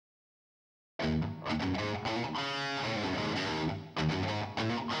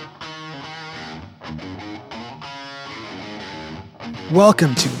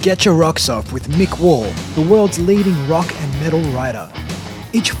Welcome to Get Your Rocks Off with Mick Wall, the world's leading rock and metal writer.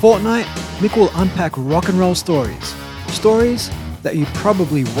 Each fortnight, Mick will unpack rock and roll stories. Stories that you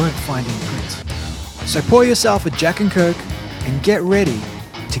probably won't find in print. So pour yourself a Jack and Coke and get ready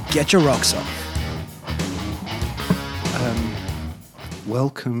to get your rocks off.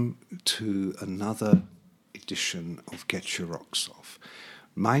 Welcome to another edition of Get Your Rocks Off.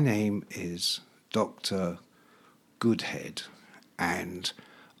 My name is Dr. Goodhead, and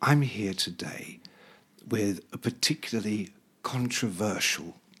I'm here today with a particularly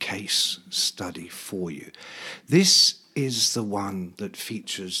controversial case study for you. This is the one that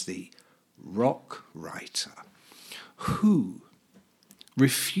features the rock writer who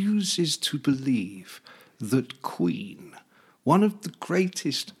refuses to believe that Queen, one of the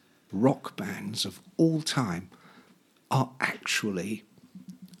greatest rock bands of all time, are actually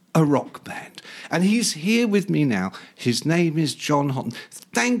a rock band. And he's here with me now. His name is John Houghton.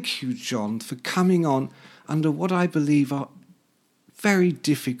 Thank you, John, for coming on under what I believe are very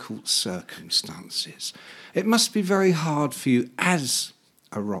difficult circumstances. It must be very hard for you as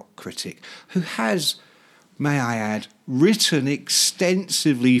a rock critic who has, may I add, written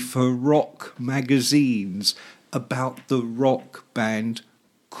extensively for rock magazines about the rock band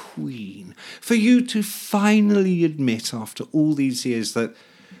Queen. For you to finally admit after all these years that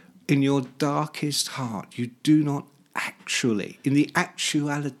in your darkest heart you do not actually, in the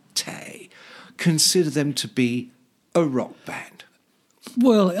actuality, consider them to be a rock band.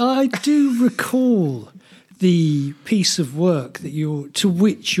 Well, I do recall the piece of work to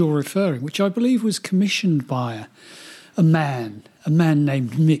which you're referring, which I believe was commissioned by a man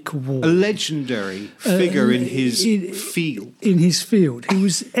named Mick Wall. A legendary figure in his field. In his field. He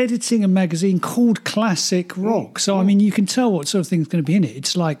was editing a magazine called Classic Rock. So, I mean, you can tell what sort of thing's going to be in it.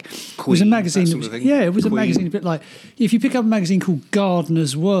 It's like, Queen, it was a magazine. that sort of thing. Yeah, it was Queen. a magazine a bit like, if you pick up a magazine called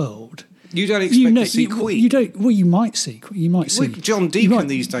Gardener's World, You don't expect to see Queen. You don't. Well, you might see. Well, John Deacon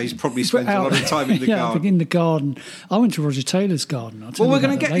these days probably spends a lot of time in the garden. In the garden. I went to Roger Taylor's garden. Well, we're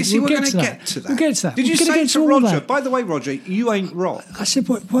going to get. You see, we're going to get to that. We'll get to that. Did you say to Roger? By the way, Roger, you ain't rock. I said,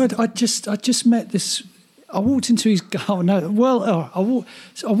 "What? I just met this." I walked into his. Oh no! Well, I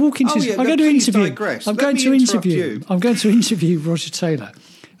walk into. Yeah, I'm going to interview. Digress. I'm going to interview Roger Taylor,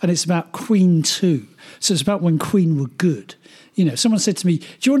 and it's about Queen 2. So it's about when Queen were good. You know, someone said to me, "Do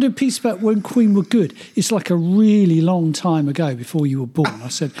you want to do a piece about when Queen were good? It's like a really long time ago before you were born." I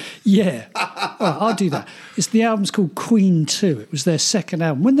said, "Yeah, all right, I'll do that." The album's called Queen 2. It was their second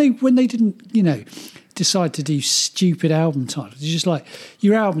album. When they didn't, decide to do stupid album titles, it's just like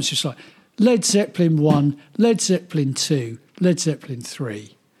your album's just like Led Zeppelin 1, Led Zeppelin 2, Led Zeppelin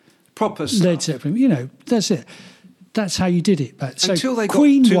 3, proper stuff. Led Zeppelin. That's it. That's how you did it. But so until they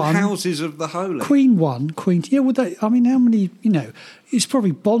Queen got to won, Houses of the Holy. Queen 1, Queen 2. Yeah, well, how many, it's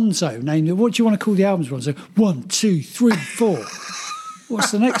probably Bonzo named it. What do you want to call the albums, Bonzo? 1, 2, 3, 4.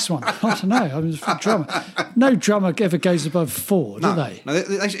 What's the next one? I don't know. I mean, for drummer. No drummer ever goes above 4, do they? No,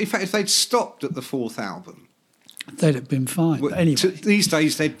 in fact, if they'd stopped at the fourth album, they'd have been fine. But anyway. These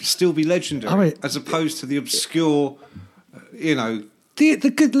days they'd still be legendary, as opposed to the obscure,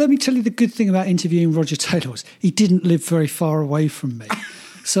 The good. Let me tell you the good thing about interviewing Roger Taylor was he didn't live very far away from me,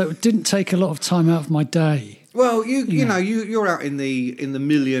 so it didn't take a lot of time out of my day. Well, you're out in the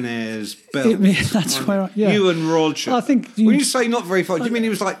millionaires' belt. That's where you and Roger. I think when you say not very far, do you mean it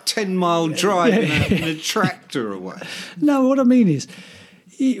was like 10-mile drive in a tractor away? No, what I mean is.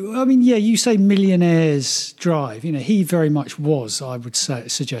 You say millionaire's drive. He very much was, I would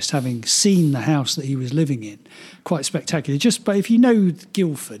suggest, having seen the house that he was living in, quite spectacular. But if you know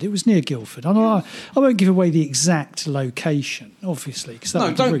Guildford, it was near Guildford. I won't give away the exact location, obviously.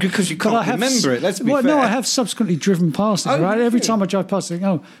 Because you can't remember it. Let's be fair. No, I have subsequently driven past it. Right, every time I drive past it,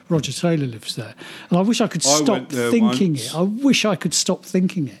 I think, Roger Taylor lives there, and I wish I could stop thinking it. I wish I could stop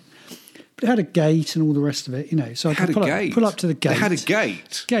thinking it. It had a gate and all the rest of it, So I could pull up to the gate. It had a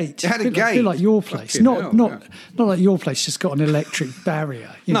gate. It had a gate. A bit like your place. Not like your place. Just got an electric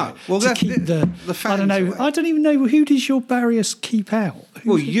barrier. To keep the fans. I don't know. Away. I don't even know who does your barriers keep out.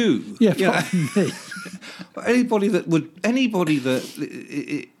 Well, you. Yeah, me. Anybody that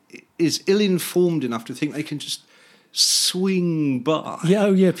is ill-informed enough to think they can just swing by.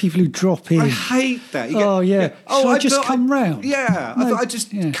 Yeah, people who drop in. I hate that. I just come round? Yeah, I thought I'd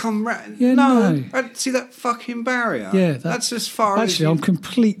just come round. Yeah, no. I'd see that fucking barrier. Yeah, that's as far as... Actually, I'm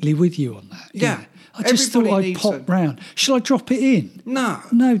completely with you on that. Yeah. I just thought I'd pop round. Shall I drop it in? No.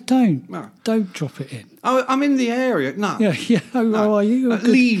 No, don't. No. Don't drop it in. Oh, I'm in the area. No. Yeah. How are you?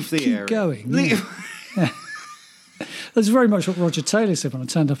 Leave the Keep area. Going. Leave. Yeah. That's very much what Roger Taylor said when I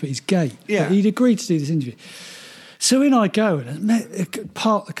turned up at his gate. Yeah. But he'd agreed to do this interview. So in I go and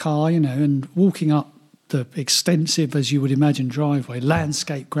park the car, and walking up the extensive, as you would imagine, driveway,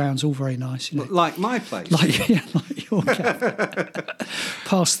 landscape grounds, all very nice. Like my place. Like your cafe.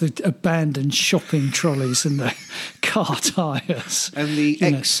 Past the abandoned shopping trolleys and the car tyres. And the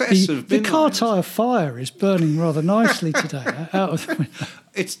excess of bin the car lines. tyre fire is burning rather nicely today. Out of the window.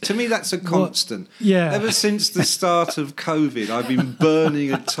 To me, that's a constant. Yeah. Ever since the start of COVID, I've been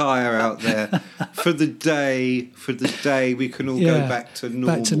burning a tyre out there for the day we can all go back to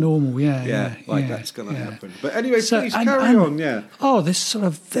normal. Back to normal, that's going to happen. But anyway, please and carry on, yeah. Oh, this sort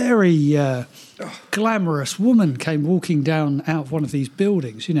of very glamorous woman came walking down out of one of these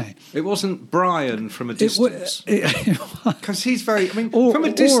buildings, It wasn't Brian from a distance. Because he's very, from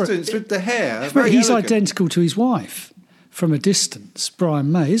a distance with the hair, But very he's elegant. identical to his wife. From a distance,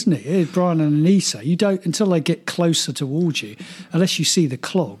 Brian May, isn't he? Brian and Anissa. You don't until they get closer towards you, unless you see the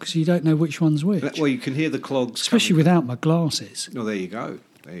clogs. You don't know which one's which. Well, you can hear the clogs, especially without my glasses. Oh, there you go.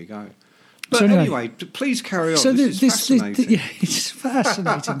 But so anyway, please carry on. So this is fascinating. It's a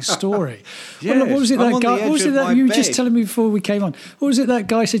fascinating story. Yes, what was it that guy? What was it that you were just bed. telling me before we came on? What was it that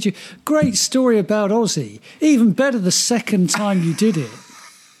guy said to you? Great story about Ozzy. Even better the second time you did it.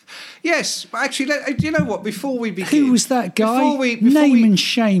 Yes, but actually, do you know what? Before we begin... Who was that guy? Name and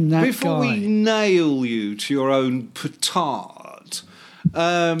shame that before guy. Before we nail you to your own petard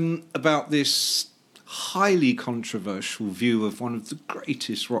about this highly controversial view of one of the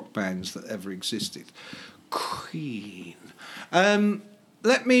greatest rock bands that ever existed, Queen.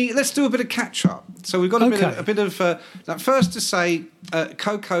 Let's do a bit of catch-up. So we've got a bit of first to say,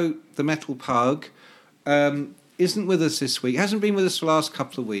 Coco, the metal pug... isn't with us this week. Hasn't been with us for the last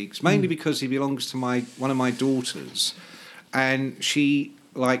couple of weeks, mainly because he belongs to one of my daughters, and she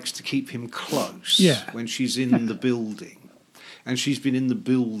likes to keep him close when she's in the building. And she's been in the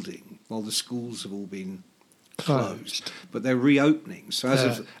building while the schools have all been closed. But they're reopening. So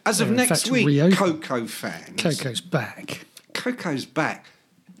as of next week, Coco fans... Coco's back. Coco's back.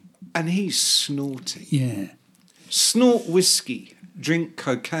 And he's snorting. Yeah. Snort whiskey, drink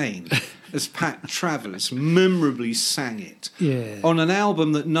cocaine... as Pat Travers memorably sang it on an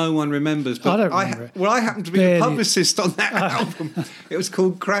album that no one remembers. But I don't remember it. I happened to be the publicist on that album. It was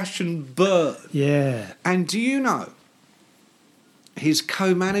called Crash and Burn. Yeah. And do you know, his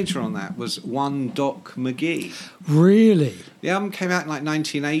co-manager on that was one Doc McGee. Really? The album came out in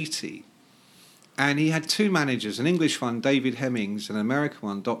 1980. And he had two managers, an English one, David Hemmings, and an American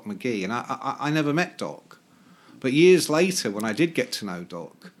one, Doc McGee. And I never met Doc. But years later, when I did get to know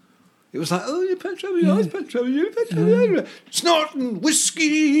Doc... It was like, oh, you're Pat Travers, you're Pat Travers, you're Pat Travers. Snorting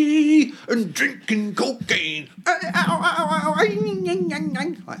whiskey and drinking cocaine. Like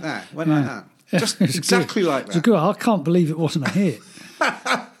that. Went like that. Just exactly like that. It's good. I can't believe it wasn't a hit.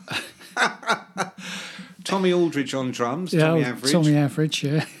 Tommy Aldridge on drums, Tommy Average. Tommy Average,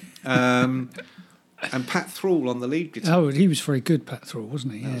 yeah. And Pat Thrall on the lead guitar. Oh, he was very good, Pat Thrall,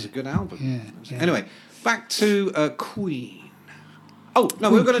 wasn't he? That was a good album. Yeah. Anyway, back to Queen. Oh,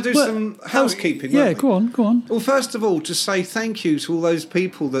 no, we're going to do some housekeeping, weren't we? Go on. Well, first of all, to say thank you to all those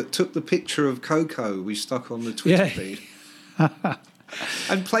people that took the picture of Coco we stuck on the Twitter feed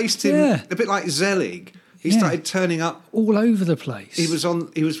and placed him, a bit like Zelig. He started turning up all over the place. He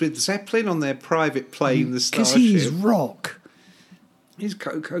was with Zeppelin on their private plane, the Starship. Because he's rock. He's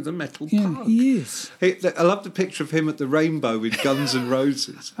Coco the metal pug. Yeah, he is. I love the picture of him at the Rainbow with Guns N'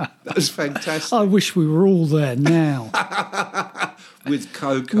 Roses. That was fantastic. I wish we were all there now. With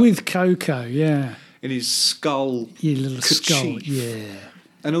Coco. With Coco, yeah. In his skull. Your little skull, kerchief. yeah.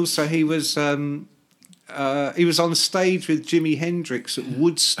 And also he was on stage with Jimi Hendrix at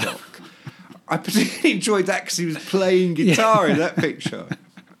Woodstock. I particularly enjoyed that because he was playing guitar in that picture.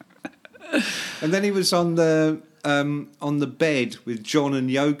 And then he was on the bed with John and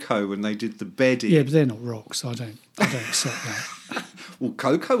Yoko when they did the bedding. Yeah, but they're not rocks. I don't accept that. Well,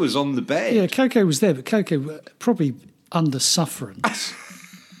 Coco was on the bed. Yeah, Coco was there, but Coco probably under sufferance.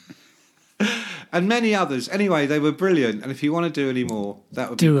 And many others. Anyway, they were brilliant. And if you want to do any more, that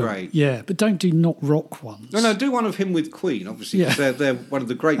would be great. Yeah, but don't do not rock ones. No, do one of him with Queen, obviously, because they're one of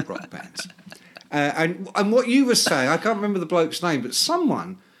the great rock bands. And what you were saying, I can't remember the bloke's name, but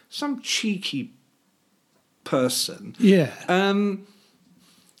some cheeky person. Yeah.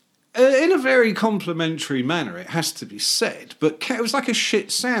 In a very complimentary manner, it has to be said, but it was like a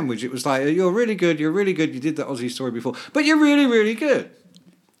shit sandwich. It was like, you're really good, you did that Aussie story before, but you're really, really good.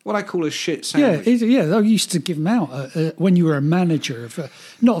 what I call a shit Yeah, sandwich. I used to give them out when you were a manager of,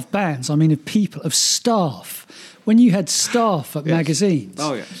 not of bands, I mean of people, of staff. When you had staff at magazines,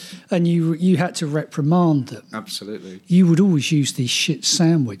 and you had to reprimand them, absolutely, you would always use the shit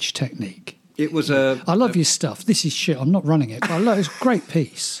sandwich technique. It was I love your stuff. This is shit. I'm not running it, but I love it's a great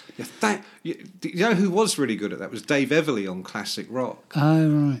piece. You know who was really good at that was Dave Everly on classic rock. Oh,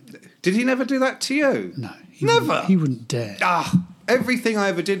 right. Did he never do that to you? No, never. He wouldn't dare. Everything I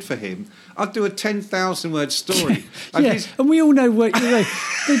ever did for him, I'd do a 10,000 word story. And we all know what they're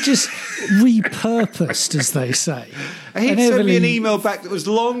just repurposed, as they say. And he'd send me an email back that was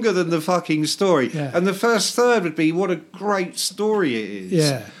longer than the fucking story. Yeah. And the first third would be, what a great story it is.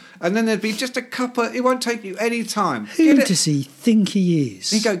 Yeah. And then there'd be just a couple, it won't take you any time. Who does he think he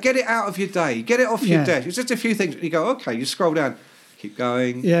is? You go, get it out of your day, get it off your desk. It's just a few things. You go, okay, you scroll down, keep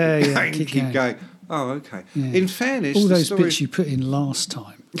going, keep going. Oh, okay. Yeah. In fairness, all those bits you put in last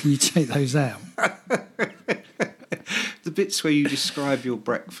time, can you take those out? The bits where you describe your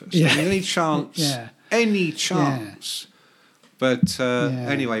breakfast. Yeah. I mean, any chance. But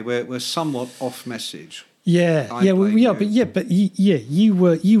anyway, we're somewhat off message. But you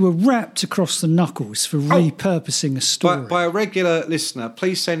were wrapped across the knuckles for repurposing a story. By a regular listener,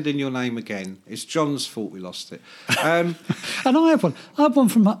 please send in your name again. It's John's fault we lost it. And I have one. I have one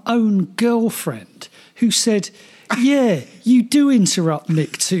from my own girlfriend who said, "Yeah, you do interrupt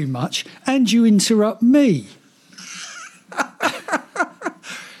Mick too much, and you interrupt me."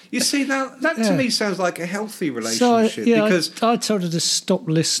 You see, now that to me sounds like a healthy relationship. So because I told her to stop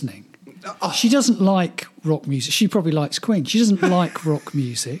listening. She doesn't like rock music. She probably likes Queen. She doesn't like rock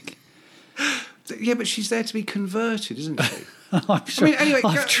music. Yeah, but she's there to be converted, isn't she? I'm sure. I mean, anyway,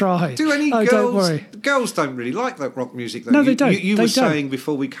 I've tried. Do any girls? Don't worry. Girls don't really like that rock music. Though. No, they don't. You they were don't. saying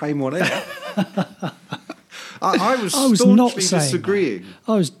before we came on air. I was not staunchly saying disagreeing.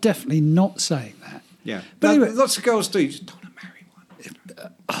 That. I was definitely not saying that. Yeah, but anyway, lots of girls do. You just don't want to marry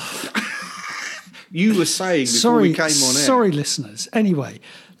one. You were saying before we came on air. Sorry, listeners. Anyway,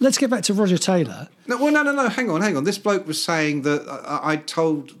 let's get back to Roger Taylor. No. Hang on. This bloke was saying that I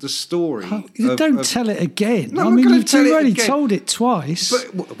told the story. Don't tell it again. No, I mean, you've tell already again. told it twice.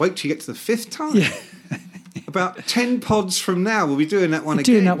 But wait till you get to the fifth time. Yeah. About 10 pods from now, we'll be doing that one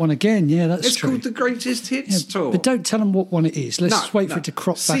again. Doing that one again, yeah, that's it's true. It's called the Greatest Hits Tour. But don't tell them what one it is. Let's just wait for it to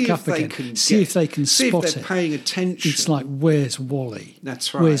crop back up again. See if they can spot it. See if they're paying attention. It's like, where's Wally?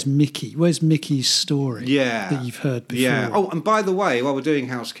 That's right. Where's Mickey? Where's Mickey's story that you've heard before? Yeah. Oh, and by the way, while we're doing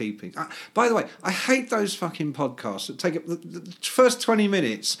housekeeping, by the way, I hate those fucking podcasts that take up the first 20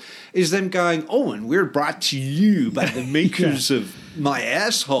 minutes is them going, and we're brought to you by the makers of my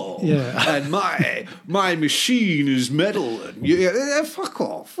asshole. Yeah. And my machine is metal. And fuck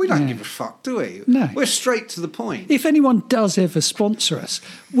off. We don't give a fuck, do we? No. We're straight to the point. If anyone does ever sponsor us,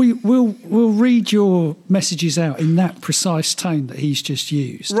 we'll read your messages out in that precise tone that he's just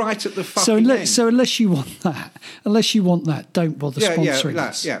used. Right at the fucking end. So unless you want that, don't bother sponsoring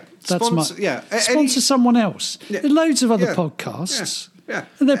us. Yeah. That's sponsor someone else. Yeah. There are loads of other podcasts. Yeah.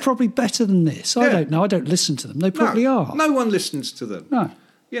 And they're probably better than this. I don't know. I don't listen to them. They probably are. No one listens to them. No.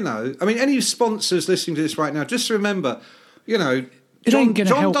 I mean, any sponsors listening to this right now, just remember, John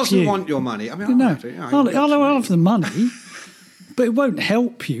doesn't want your money. I mean, I'll have the money, but it won't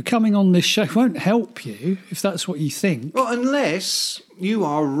help you. Coming on this show won't help you if that's what you think. Well, unless you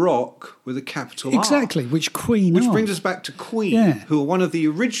are rock with a capital R. Exactly, which Queen Which are. brings us back to Queen, who are one of the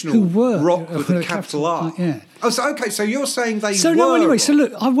original rock with a capital R. Yeah. Oh, so you're saying they were. So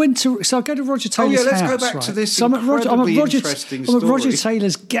look, I go to Roger Taylor's house. Let's go back to this I'm interesting story. I'm at Roger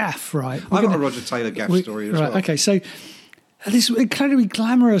Taylor's gaff, right? I've got a Roger Taylor gaff story as well. Okay, so this incredibly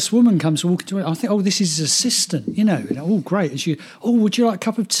glamorous woman comes walking to it. I think, this is his assistant, great. And she, would you like a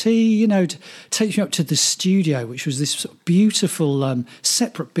cup of tea? Takes me up to the studio, which was this sort of beautiful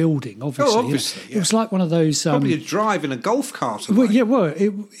separate building, obviously. Obviously, It was like one of those... probably a drive in a golf cart away. It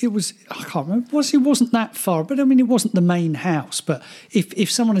was... I can't remember. It wasn't that far, but I mean, it wasn't the main house. But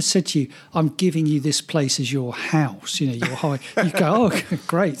if someone had said to you, I'm giving you this place as your house, your high, you'd go,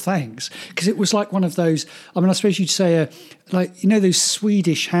 great, thanks. Because it was like one of those... I mean, I suppose you'd say... those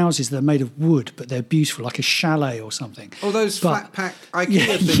Swedish houses that are made of wood, but they're beautiful, like a chalet or something. Oh, those flat pack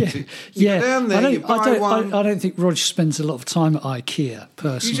IKEA things. You go down there, you buy one. I don't think Roger spends a lot of time at IKEA,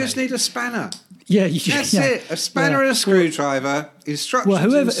 personally. You just need a spanner. Yeah, That's it. A spanner and a screwdriver.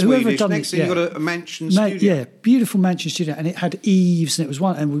 Instructions in Swedish. Next thing you've got a mansion studio. Yeah, beautiful mansion studio, and it had eaves, and it was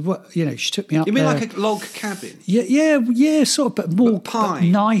one. And we were, she took me up. You mean there. like a log cabin? Yeah, sort of, but more But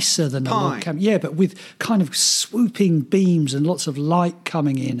nicer than a log cabin. Yeah, but with kind of swooping beams and lots of light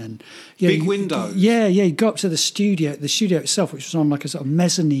coming in, and big windows. Yeah, you go up to the studio itself, which was on like a sort of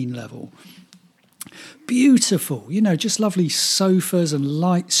mezzanine level. Beautiful, just lovely sofas and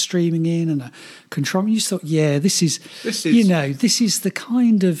light streaming in and a control. You just thought, this is the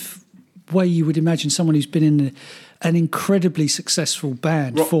kind of way you would imagine someone who's been in an incredibly successful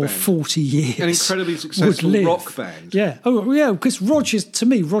band for 40 years. An incredibly successful rock band. Yeah. Oh, yeah, because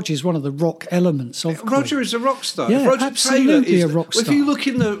Roger's one of the rock elements of Queen. Roger is a rock star. Yeah, Roger absolutely Taylor is a rock star. If you look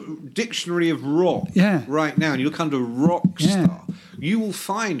in the dictionary of rock right now and you look under rock star, you will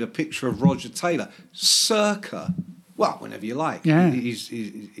find a picture of Roger Taylor circa, whenever you like. Yeah. He's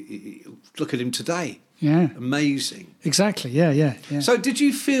look at him today. Yeah. Amazing. Exactly, yeah. So did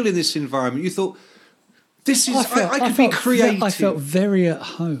you feel in this environment, you thought, I could be creative? I felt very at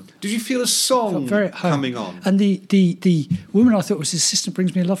home. Did you feel a song coming on? And the woman I thought was his assistant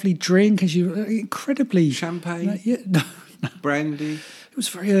brings me a lovely drink, as you incredibly... Champagne? No. Brandy? It was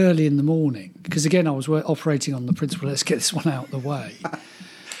very early in the morning, because again I was operating on the principle, let's get this one out of the way.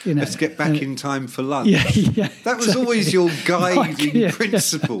 Let's get back in time for lunch. Yeah. That was always your guiding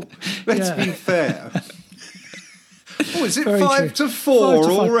principle. Let's be fair. Oh, is it Very 5 true. to 4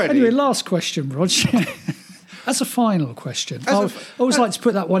 already? Anyway, last question, Roger. That's a final question. I always like to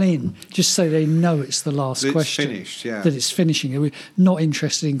put that one in, just so they know it's the last question. It's finished, yeah. That it's finishing. We're not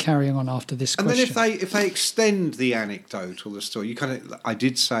interested in carrying on after this question. And then if they extend the anecdote or the story, you kind of, I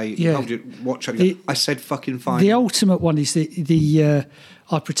did say, watch out. I said fucking fine. The ultimate one is the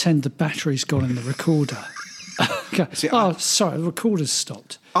I pretend the battery's gone in the recorder. Okay. See, sorry, the recorder's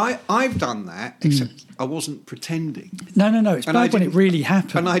stopped. I've done that, except I wasn't pretending. No, it's bad when it really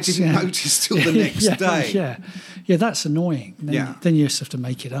happens. And I didn't notice till the next day. Yeah, that's annoying. Then you just have to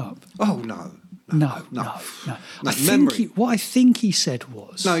make it up. Oh, no. What I think he said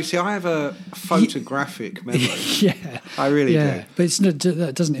was... No, you see, I have a photographic memory. I really do. But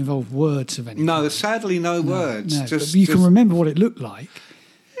that doesn't involve words of any No, sadly, no words. No, but you can remember what it looked like.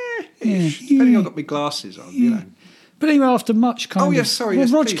 Depending I've got my glasses on, But anyway, after much kind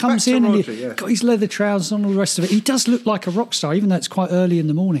of... Roger comes in and he's got his leather trousers on, all the rest of it. He does look like a rock star, even though it's quite early in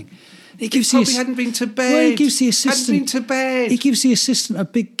the morning. He probably hadn't been to bed. Well, he gives the assistant... Hadn't been to bed. He gives the assistant a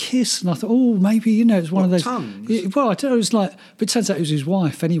big kiss, and I thought, maybe, it's one of those... Tongues? Well, I don't know, it was like... But it turns out it was his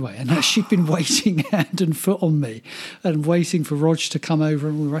wife anyway, and she'd been waiting hand and foot on me and waiting for Roger to come over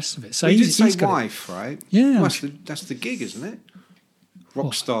and all the rest of it. So you did say wife, right? Yeah. Well, that's the gig, isn't it?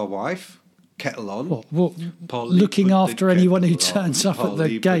 Rock star wife. Kettle on. What looking after anyone who turns up at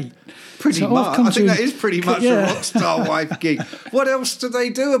the gate. Pretty much. I think that is pretty much a rock star wife gig. What else do they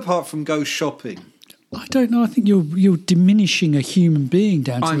do apart from go shopping? I don't know. I think you're diminishing a human being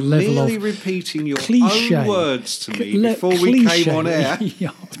down to the level of... I'm merely repeating your cliche. own words to me before we came on air.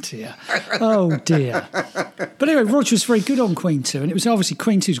 Oh, dear. But anyway, Roger was very good on Queen 2, and it was obviously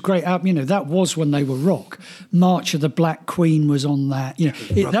Queen 2's great album. That was when they were rock. March of the Black Queen was on that.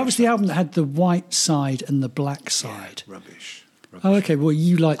 That was the album that had the white side and the black side. Yeah, rubbish. Oh, okay. Well,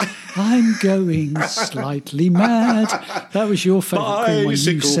 you I'm going slightly mad. That was your favourite Queen one,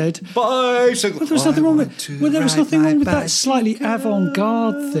 you said. Bicycle. Well, there was nothing wrong with that slightly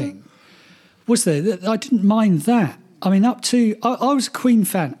avant-garde thing. Was there? I didn't mind that. I mean, I was a Queen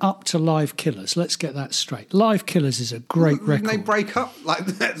fan up to Live Killers. Let's get that straight. Live Killers is a great record. Didn't they break up like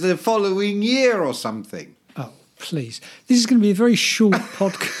the following year or something? Oh, please. This is going to be a very short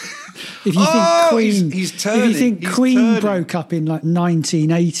podcast. If you think Queen, if you think Queen broke up in like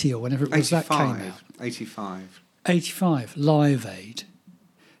 1980 or whenever it was 85, that came out, 85, Live Aid.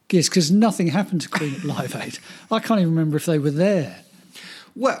 Yes, because nothing happened to Queen at Live Aid. I can't even remember if they were there.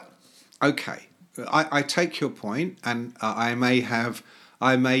 Well, okay, I take your point, and I may have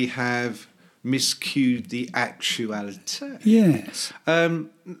miscued the actuality. Yes.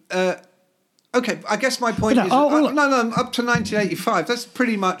 Okay, I guess my point is... up to 1985, that's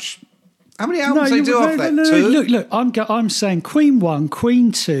pretty much... How many albums they do off that? Two? Look, I'm saying Queen 1,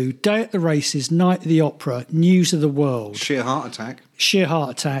 Queen 2, Day at the Races, Night of the Opera, News of the World. Sheer Heart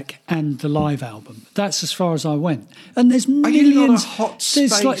Attack, and the live album. That's as far as I went. And there's millions... Are you not a hot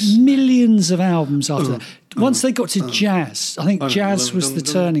space? There's like millions of albums after that. Once they got to jazz, I think jazz was the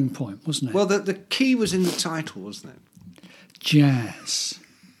turning point, wasn't it? Well, the key was in the title, wasn't it? Jazz.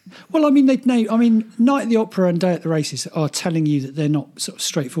 Well, I mean, Night at the Opera and Day at the Races are telling you that they're not sort of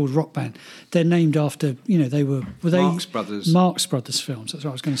straightforward rock band. They're named after, they were they Marx Brothers. Marx Brothers films. That's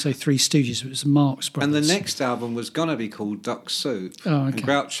what I was going to say. Three Stooges. It was Marx Brothers. And the next album was going to be called Duck Soup. Oh, okay. And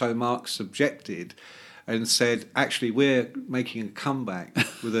Groucho Marx objected and said, actually, we're making a comeback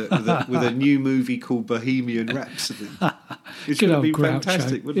with a new movie called Bohemian Rhapsody. It's Good going to old be Groucho.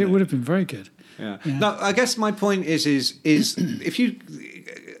 fantastic, wouldn't it? It would have been very good. Yeah. No, I guess my point is if you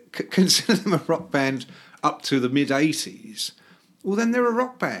consider them a rock band up to the mid-'80s, well, then they're a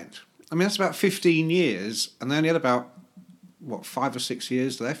rock band. I mean, that's about 15 years, and they only had about, 5 or 6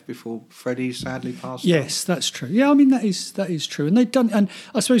 years left before Freddie sadly passed away. Yes, that's true. Yeah, I mean, that is true. And they've done, and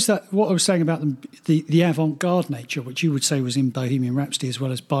I suppose that what I was saying about them, the avant-garde nature, which you would say was in Bohemian Rhapsody as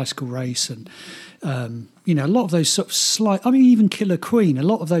well as Bicycle Race and, a lot of those sort of even Killer Queen, a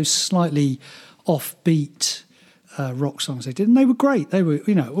lot of those slightly offbeat rock songs they did, and they were great. They were,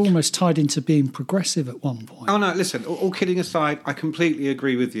 almost tied into being progressive at one point. Oh no, listen, all kidding aside, I completely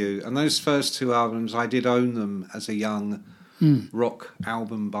agree with you. And those first two albums, I did own them as a young rock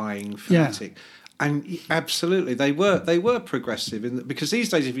album buying fanatic. Yeah. And absolutely, they were progressive because these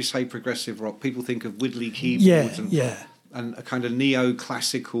days, if you say progressive rock, people think of Whitley keyboards and a kind of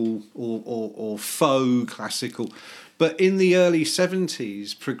neo-classical or faux classical. But in the early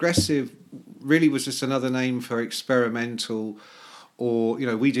 70s, progressive really was just another name for experimental, or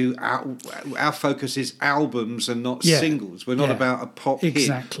we do our focus is albums and not singles. We're not about a pop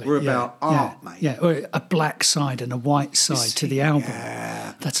hit. We're about art, mate. Yeah, or a black side and a white side to the album.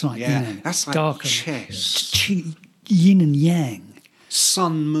 Yeah. That's like that's like dark chess, yin and yang,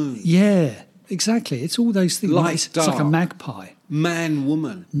 sun, moon. Yeah, exactly. It's all those things. Light, it's dark, like a magpie. Man,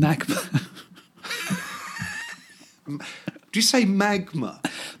 woman. Magpie. Do you say magma?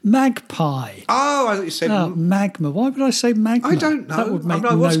 Magpie. Oh, I thought you said magma. Why would I say magma? I don't know. That would make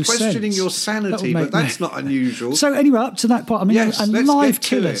I was questioning sense. your sanity, but that's not unusual. So anyway, up to that point, I mean, yes, and Live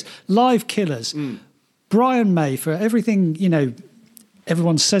Killers. Brian May, for everything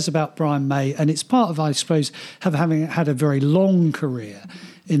everyone says about Brian May, and it's part of, I suppose, having had a very long career.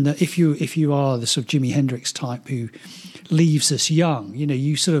 In that, if you are the sort of Jimi Hendrix type who leaves us young,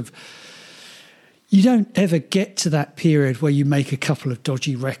 you sort of. You don't ever get to that period where you make a couple of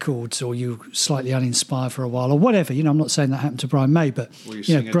dodgy records or you're slightly uninspired for a while or whatever. I'm not saying that happened to Brian May, but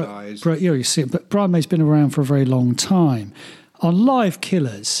but Brian May's been around for a very long time. On Live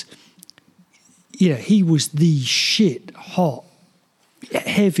Killers, he was the shit hot,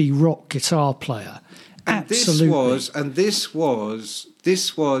 heavy rock guitar player. And absolutely. This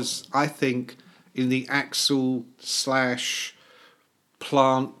was, I think, in the Axl /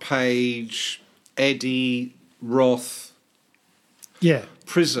 Plant Page, Eddie Roth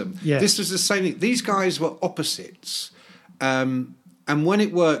prism. Yeah. This was the same thing. These guys were opposites. And when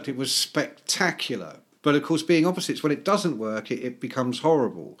it worked, it was spectacular. But of course, being opposites, when it doesn't work, it becomes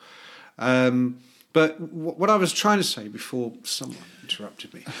horrible. But what I was trying to say before someone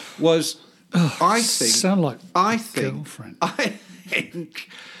interrupted me was, I think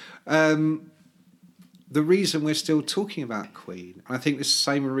the reason we're still talking about Queen, and I think the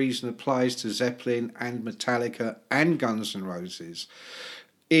same reason applies to Zeppelin and Metallica and Guns N' Roses,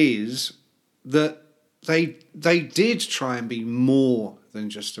 is that they did try and be more than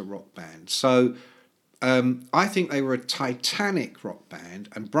just a rock band. So I think they were a titanic rock band,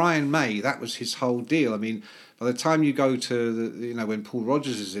 and Brian May, that was his whole deal. I mean, by the time you go to when Paul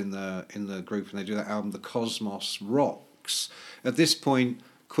Rodgers is in the group and they do that album, The Cosmos Rocks, at this point,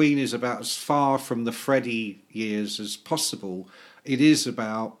 Queen is about as far from the Freddie years as possible. It is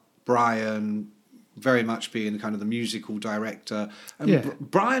about Brian very much being kind of the musical director. And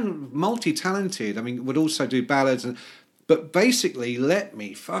Brian, multi-talented, would also do ballads. But basically, let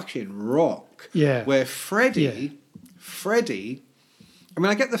me fucking rock. Yeah. Where Freddie, I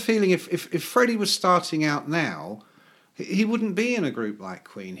get the feeling if Freddie was starting out now, he wouldn't be in a group like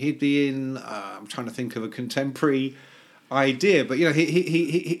Queen. He'd be in, I'm trying to think of a contemporary idea, but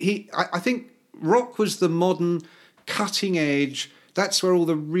I think rock was the modern cutting edge. That's where all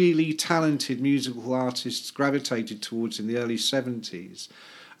the really talented musical artists gravitated towards in the early 70s.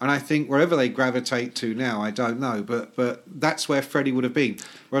 And I think wherever they gravitate to now, I don't know, but that's where Freddie would have been.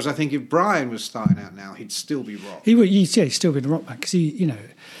 Whereas I think if Brian was starting out now, he'd still be rock. He would, he'd still be a rock band because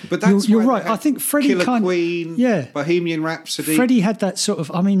But that's you're right. I think Freddie Killer Queen, Bohemian Rhapsody. Freddie had that sort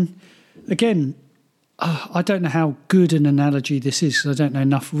of. Again. I don't know how good an analogy this is because I don't know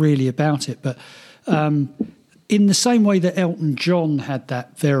enough really about it. But in the same way that Elton John had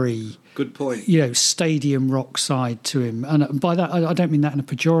that very Good point. Stadium rock side to him, and by that I don't mean that in a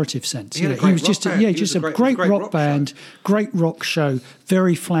pejorative sense. He was just a great rock band, great rock show,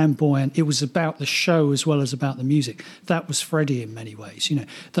 very flamboyant. It was about the show as well as about the music. That was Freddie in many ways.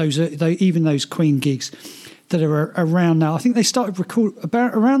 Even those Queen gigs that are around now. I think they started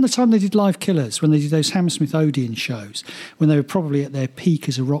around the time they did Live Killers, when they did those Hammersmith Odeon shows, when they were probably at their peak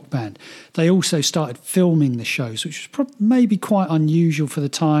as a rock band. They also started filming the shows, which was maybe quite unusual for the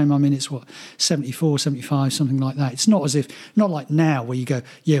time. I mean, it's 74, 75, something like that. It's not like now where you go,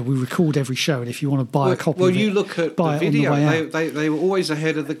 we record every show, and if you want to buy a copy of it, you look at the video, they were always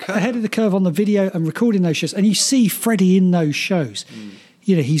ahead of the curve. Ahead of the curve on the video and recording those shows. And you see Freddie in those shows.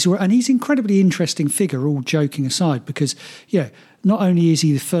 He's an incredibly interesting figure, all joking aside, because not only is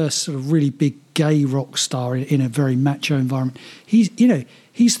he the first sort of really big gay rock star in a very macho environment, he's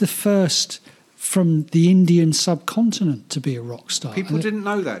the first from the Indian subcontinent to be a rock star. People didn't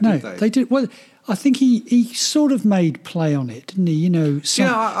know that, no, did they? They did. Well, I think he sort of made play on it, didn't he? A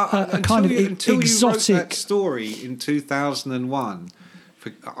kind of exotic. You wrote that story in 2001.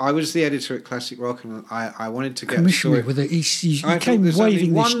 I was the editor at Classic Rock, and I wanted to get a story. With it. He came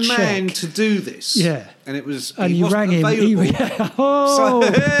waving this check. One man to do this. Yeah. And it was. And you rang him. Hey!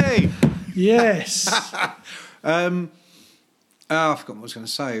 Yes. I forgot what I was going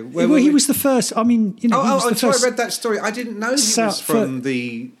to say. He was the first. I mean, I read that story. I didn't know he was from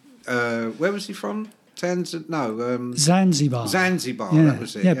the. Where was he from? Zanzibar. Zanzibar, yeah. That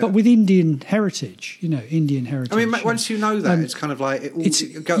was it. Yeah, but with Indian heritage, Indian heritage. I mean, once you know that, it's kind of like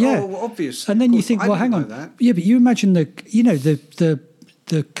obvious. And then you think, well, hang on, yeah, but you imagine the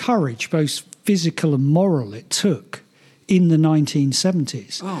courage, both physical and moral, it took in the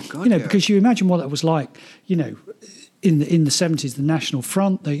 1970s. Oh God, because you imagine what that was like, in the 70s, the National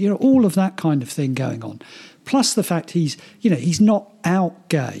Front, all of that kind of thing going on. Plus the fact he's not out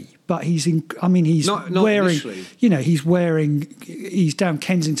gay. But he's wearing, he's down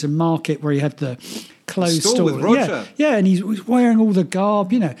Kensington Market where he had the clothes store. With Roger. Yeah, and he's wearing all the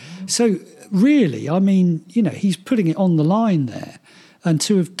garb, So really, I mean, he's putting it on the line there. And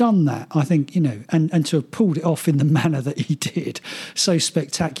to have done that, I think, and to have pulled it off in the manner that he did so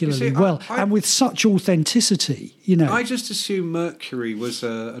spectacularly and with such authenticity, I just assumed Mercury was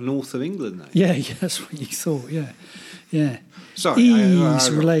a North of England name. Yeah, that's what you thought, yeah. Sorry, he's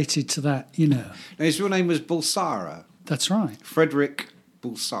related to that, Now, his real name was Bulsara. That's right. Frederick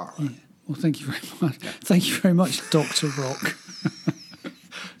Bulsara. Yeah. Well, thank you very much. Thank you very much, Dr. Rock.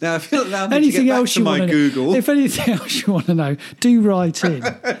 Now, if you'll allow me to get back to my Google. If anything else you want to know, do write in.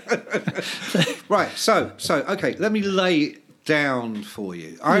 Right, so, okay, let me lay it down for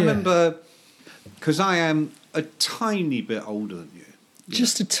you. I remember, because I am a tiny bit older than you.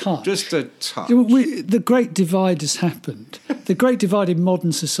 Just a touch. Just a touch. The great divide has happened. The great divide in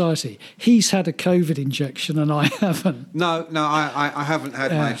modern society. He's had a COVID injection and I haven't. No, I haven't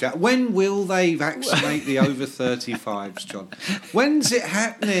had my injection. When will they vaccinate the over 35s, John? When's it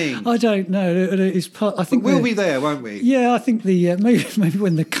happening? I don't know. It's I think we'll be there, won't we? Yeah, I think maybe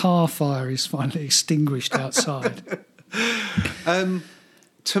when the car fire is finally extinguished outside.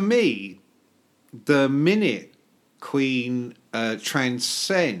 To me, the minute Queen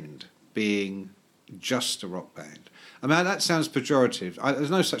transcend being just a rock band. I mean, that sounds pejorative. There's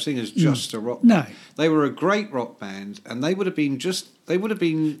no such thing as just a rock band. No. They were a great rock band, and they would have been just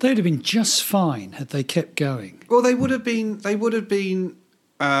fine had they kept going. Well, they'd have been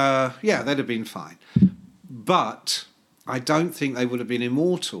fine. But I don't think they would have been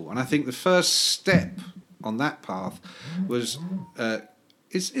immortal. And I think the first step on that path was...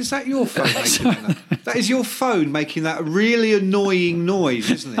 Is that your phone making that? That is your phone making that really annoying noise,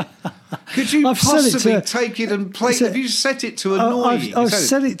 isn't it? Could you possibly take it and play? Have you set it to annoying? I've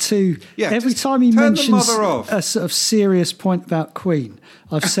set it to every time he mentions a sort of serious point about Queen.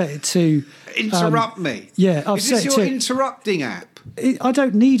 I've set it to interrupt me. Yeah, I've is set this it your to interrupting app? I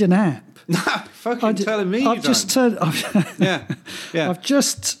don't need an app. No, fucking telling me I've just turned. Yeah. I've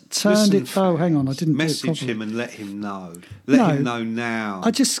just turned it. Oh, hang on, I didn't message him and let him know. Let him know now.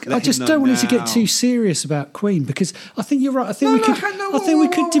 I just don't want it to get too serious about Queen because I think you're right. I think we could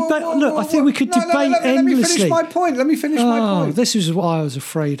debate. Look, I think we could debate endlessly. Let me finish my point. This is what I was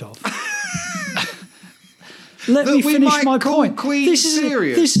afraid of. Let me finish my point. Queen this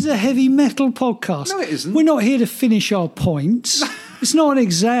is a heavy metal podcast. No, it isn't. We're not here to finish our points. It's not an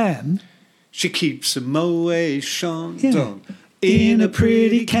exam. She keeps a Moet Chandon in a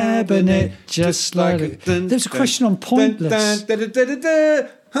pretty cabinet, just like a... There's a question on Pointless.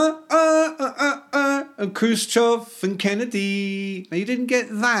 and Khrushchev and Kennedy. Now, you didn't get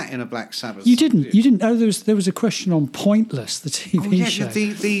that in a Black Sabbath. You didn't. You didn't. Oh, there was a question on Pointless, the TV show.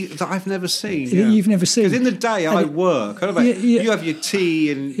 That I've never seen. That you've never seen. Because in the day I work. You have your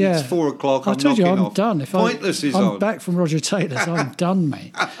tea and it's 4 o'clock. I told you I'm done. If Pointless is I'm on. back from Roger Taylor's. I'm done,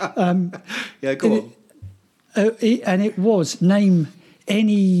 mate. Go on. And it was name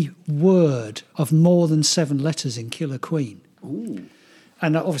any word of more than 7 letters in Killer Queen. Ooh.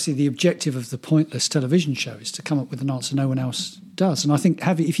 And obviously the objective of the Pointless television show is to come up with an answer no one else does. And I think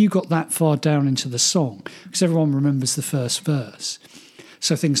if you got that far down into the song, because everyone remembers the first verse,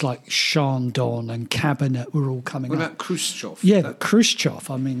 so things like Chandon and Cabinet were all coming up. What about Khrushchev? Yeah,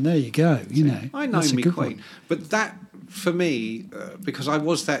 Khrushchev. I mean, there you go. I know me Queen. But that, for me, because I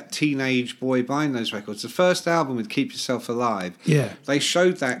was that teenage boy buying those records, the first album with Keep Yourself Alive, they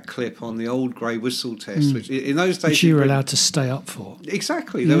showed that clip on the old Grey Whistle test, which in those days... Which you were allowed to stay up for.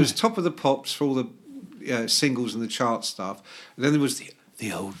 Exactly. There was Top of the Pops for all the singles and the chart stuff. And then there was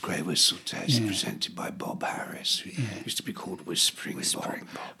the old Grey Whistle test presented by Bob Harris, who used to be called Whispering Bob.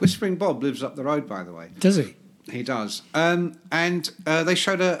 Whispering Bob lives up the road, by the way. Does he? He does. And they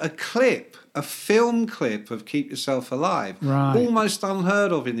showed a clip, a film clip of Keep Yourself Alive. Right. Almost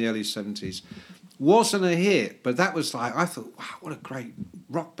unheard of in the early 70s. Wasn't a hit, but that was like, I thought, wow, what a great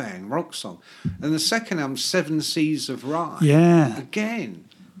rock song. And the second album, Seven Seas of Rye. Yeah. Again.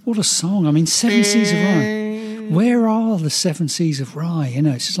 What a song. I mean, Seven Seas of Rye. Where are the 7 Seas of Rye?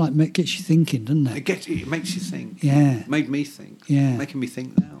 It's just like it gets you thinking, doesn't it? It makes you think. Yeah. It made me think. Yeah. Making me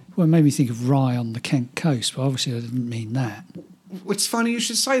think now. Well, it made me think of Rye on the Kent coast, but obviously I didn't mean that. It's funny you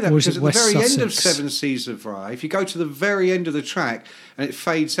should say that, Or because at the West very end of Sussex? Seven Seas of Rye, if you go to the very end of the track and it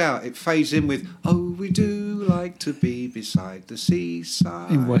fades out, it fades in with, oh, we do like to be beside the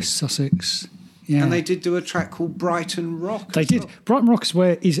seaside. In West Sussex. Yeah. And they did do a track called Brighton Rock. They did. Brighton Rock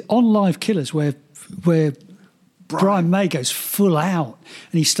is on Live Killers where Brian May goes full out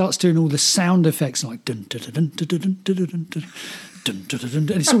and he starts doing all the sound effects like dun dun dun dun dun dun dun dun dun. Dun, dun, dun, dun,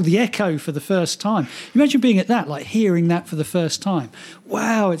 and it's all the echo for the first time. Imagine being at that, like hearing that for the first time.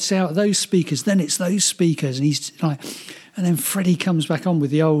 Wow, it's out those speakers, then it's those speakers, and he's like, and then Freddie comes back on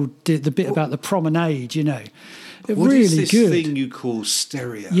with the bit about the promenade, What really is this good thing you call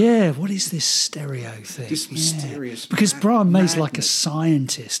stereo? Yeah, what is this stereo thing? This mysterious because Brian May's like a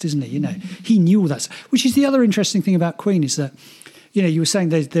scientist, isn't he? He knew all that. Which is the other interesting thing about Queen is that, you were saying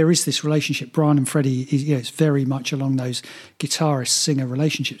there is this relationship. Brian and Freddie, it's very much along those guitarist-singer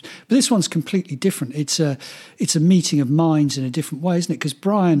relationships. But this one's completely different. It's a meeting of minds in a different way, isn't it? Because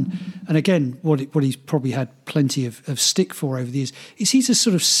Brian, and again, what he's probably had plenty of stick for over the years, is he's a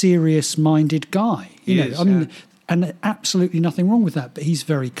sort of serious-minded guy. And absolutely nothing wrong with that. But he's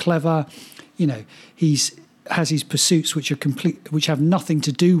very clever. He's has his pursuits which have nothing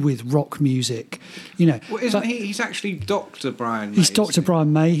to do with rock music, Well, isn't he? He's actually Dr. Brian May. He's Dr.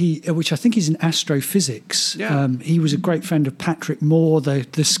 Brian May, which I think is in astrophysics. Yeah. He was a great friend of Patrick Moore,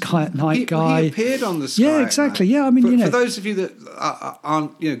 the Sky at Night guy. He appeared on the Sky Yeah, at exactly. Night. Yeah, I mean, for those of you that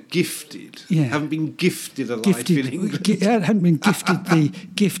aren't, gifted, haven't been gifted a life in England. Hadn't been gifted the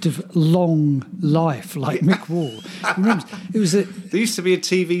gift of long life like Mick Wall. Remember, it was there used to be a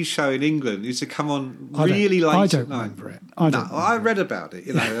TV show in England. It used to come on really late I at don't night. remember it. I read about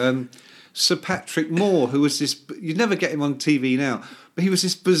it. Sir Patrick Moore, who was this, you'd never get him on TV now, but he was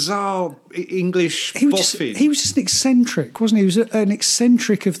this bizarre English boffin. He was just an eccentric, wasn't he? He was an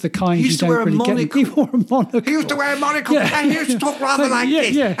eccentric of the kind he used you to don't wear really get. He wore a monocle. He used to wear a monocle, and he used to talk rather like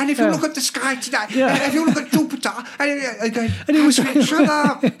this. Yeah, and if you look at the sky today, Yeah. if you look at Jupiter, and it was shut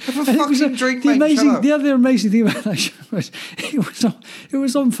up, have a fucking drink, mate, shut up. The other amazing thing about that show was it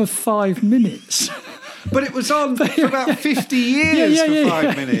was on for 5 minutes. But it was on for about 50 years for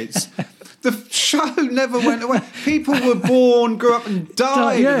 5 minutes. The show never went away. People were born, grew up and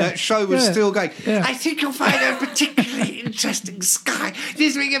died, and that show was still going. Yeah. I think you'll find a particularly interesting sky.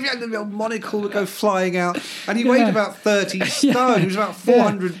 This week, if you had the little monocle would go flying out. And he weighed about 30 stone. He was about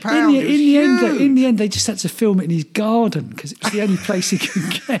 400 pounds. In the end, they just had to film it in his garden because it was the only place he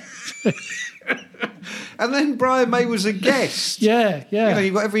could get. And then Brian May was a guest. Yeah.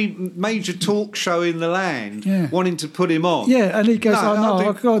 You've got every major talk show in the land wanting to put him on. Yeah, and he goes,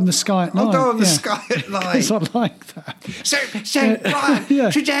 I'll go on the Sky at night. I'll go on the Sky at night. Because I like that. So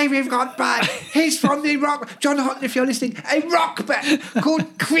Brian, today we've got Brian. He's from the rock. John Houghton, if you're listening, a rock band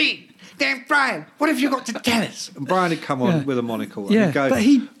called Queen. Then Brian, what have you got to tell us? And Brian would come on with a monocle. And he'd go, but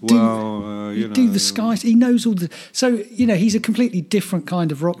he'd do the skies. He knows all the. So he's a completely different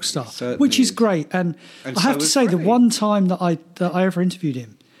kind of rock star, which is great. And I have to say, the one time that I ever interviewed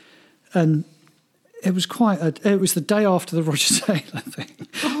him, and It was it was the day after the Roger Taylor thing,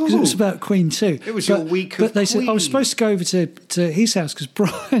 because it was about Queen too. It was your week of But they said I was Queen. supposed to go over to his house because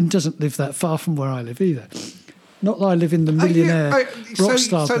Brian doesn't live that far from where I live either. Not that I live in the millionaire rock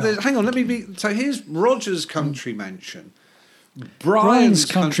star belt. Hang on, let me be. So here's Roger's country mansion, Brian's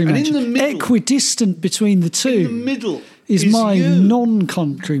country mansion, and in the middle, equidistant between the two. in the middle is my you.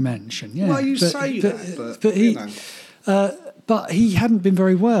 non-country mansion. Yeah, Well, you say that, but he, you know. But he hadn't been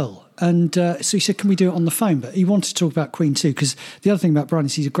very well, and so he said, "Can we do it on the phone?" But he wanted to talk about Queen too, because the other thing about Brian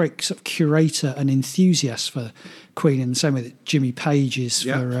is he's a great sort of curator and enthusiast for Queen, in the same way that Jimmy Page is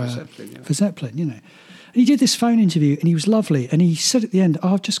for Zeppelin. You know. And he did this phone interview, and he was lovely. And he said at the end,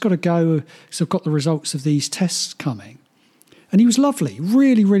 "I've just got to go because I've got the results of these tests coming." And he was lovely,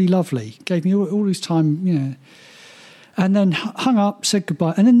 really, really lovely. Gave me all his time, you know. And then hung up, said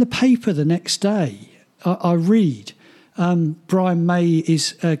goodbye. And in the paper the next day, I read Brian May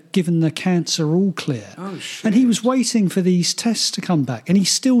is given the cancer all clear. Oh, shit. And he was waiting for these tests to come back, and he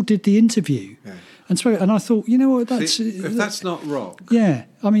still did the interview. Yeah. And I thought, you know what, If that's not rock, yeah.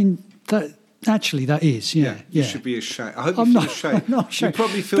 I mean, that is, yeah. you should be ashamed. I hope you I'm feel not, ashamed. I'm not ashamed. You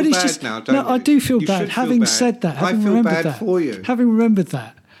probably feel But it's bad just, now, don't you? No, I do feel You bad. should feel Having bad. said that, having I feel remembered bad that, for you. having remembered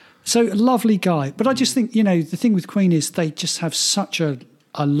that. So, a lovely guy. But I just think, you know, the thing with Queen is they just have such a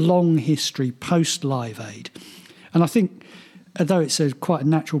long history post-Live Aid. And I think, although it's quite a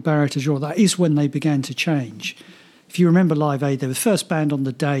natural barrier to draw, that is when they began to change. If you remember Live Aid, they were the first band on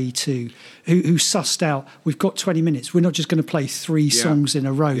the day who sussed out, we've got 20 minutes. We're not just going to play three songs in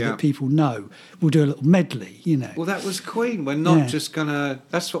a row that people know. We'll do a little medley, you know. Well, that was Queen. We're not just going to...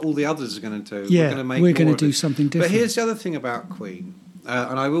 That's what all the others are going to do. Yeah, we're going to make we're going more to of do it. something different. But here's the other thing about Queen,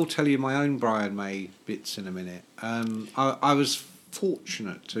 and I will tell you my own Brian May bits in a minute. I was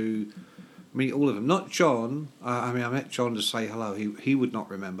fortunate to meet all of them. Not John. I met John to say hello. He would not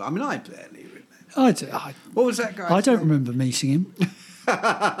remember. I mean, I barely remember. What was that guy? I don't remember meeting him.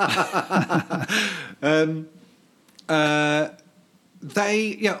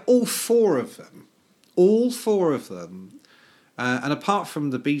 All four of them, and apart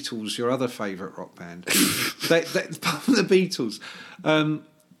from the Beatles, your other favourite rock band, apart from the Beatles,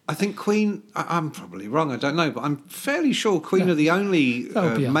 I think Queen, I'm probably wrong, I don't know, but I'm fairly sure Queen are the only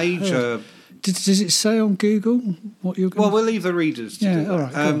major... Does it say on Google what you're going to... Well, we'll leave the readers to do that. All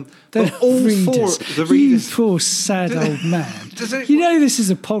right. But all readers. Four, the readers... You poor sad old man. You know this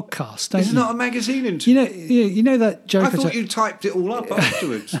is a podcast, don't you? It's not a magazine interview. You know that joke... I thought you typed it all up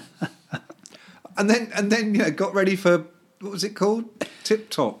afterwards. and then got ready for, what was it called?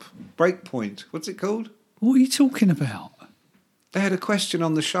 Tip Top, Breakpoint. What's it called? What are you talking about? They had a question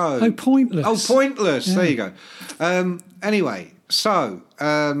on the show. Oh, Pointless. Oh, Pointless. Yeah. There you go. Anyway, so...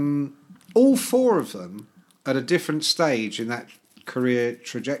 all four of them, at a different stage in that career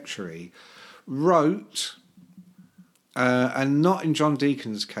trajectory, wrote, and not in John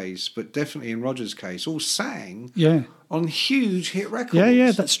Deacon's case, but definitely in Roger's case, all sang on huge hit records.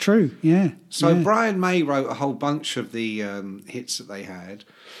 Yeah, that's true. Yeah. So Brian May wrote a whole bunch of the hits that they had.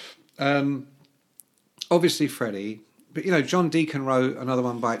 Obviously Freddie, but John Deacon wrote Another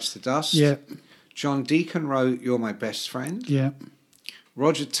One Bites the Dust. Yeah. John Deacon wrote You're My Best Friend. Yeah.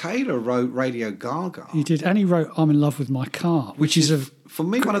 Roger Taylor wrote Radio Gaga. He did, and he wrote I'm in Love with My Car, which is for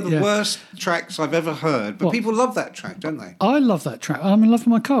me one of the worst tracks I've ever heard. But people love that track, don't they? I love that track. I'm in love with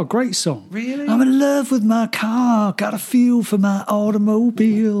my car. Great song. Really? I'm in love with my car. Got a feel for my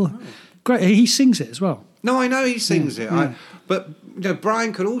automobile. Oh. Great. He sings it as well. No, I know he sings it. Yeah. But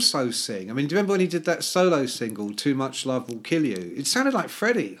Brian could also sing. I mean, do you remember when he did that solo single, Too Much Love Will Kill You? It sounded like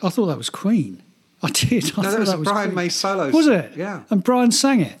Freddie. I thought that was Queen. I did. No, that was a Brian May solo. Was it? Yeah. And Brian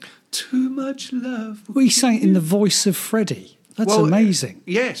sang it. Too much love. Well, he sang it in the voice of Freddie. That's amazing.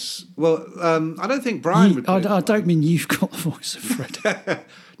 Yes. Well, I don't think Brian would. I don't mean you've got the voice of Freddie.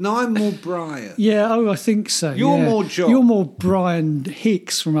 No, I'm more Brian. Yeah. Oh, I think so. You're more John. You're more Brian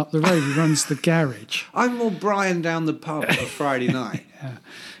Hicks from up the road who runs the garage. I'm more Brian down the pub on a Friday night.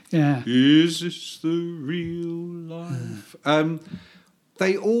 Yeah. Is this the real life?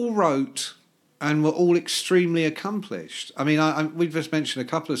 They all wrote. And were all extremely accomplished. I mean, we've just mentioned a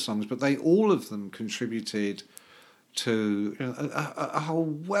couple of songs, but all of them contributed to a whole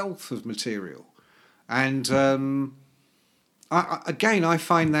wealth of material. And I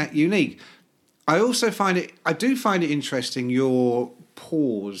find that unique. I do find it interesting, your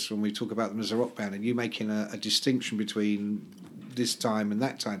pause when we talk about them as a rock band, and you making a distinction between this time and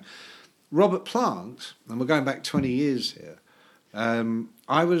that time. Robert Plant, and we're going back 20 years here.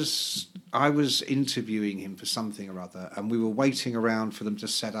 I was interviewing him for something or other, and we were waiting around for them to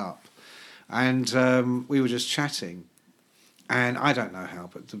set up, and we were just chatting, And I don't know how,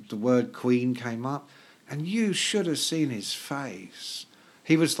 but the word Queen came up, and you should have seen his face.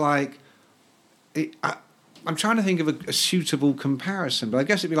 He was like, I'm trying to think of a suitable comparison, but I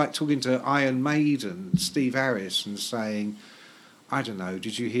guess it'd be like talking to Iron Maiden, Steve Harris, and saying, I don't know,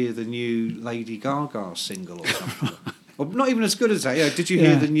 did you hear the new Lady Gaga single or something? Or not even as good as that. Did you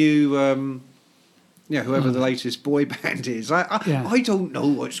hear the new, whoever the latest boy band is? I don't know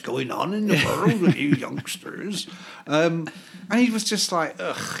what's going on in the world with you youngsters. And he was just like,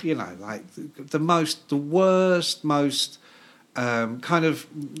 ugh, like the worst, most kind of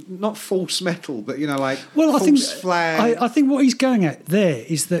not false metal, but like false flag. I think what he's going at there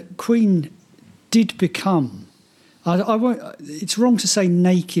is that Queen did become. I won't. It's wrong to say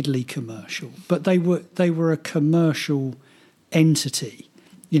nakedly commercial, but they were a commercial entity.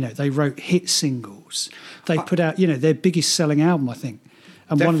 They wrote hit singles. They put out their biggest selling album, I think.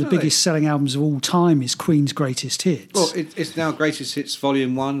 And Definitely. One of the biggest selling albums of all time is Queen's Greatest Hits. Well, it's now Greatest Hits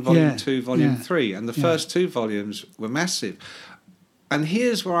Volume 1, Volume 2, Volume 3. And the first two volumes were massive. And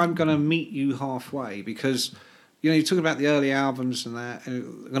here's where I'm going to meet you halfway, because, you talk about the early albums and that,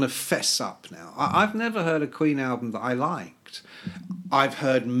 and I'm going to fess up now. I've never heard a Queen album that I liked. I've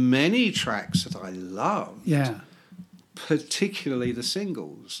heard many tracks that I loved. Yeah. Particularly the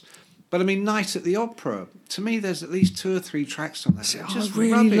singles. But I mean, Night at the Opera, to me, there's at least 2 or 3 tracks on that. Just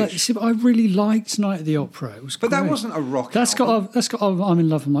rubbish. I really liked Night at the Opera. It was great. That wasn't a rock album. That's got I'm in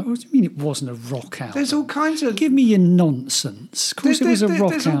Love with My... What do you mean it wasn't a rock album? There's all kinds of... Give me your nonsense. Of course it was a rock album.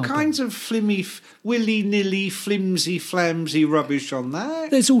 There's all kinds of willy-nilly, flimsy rubbish on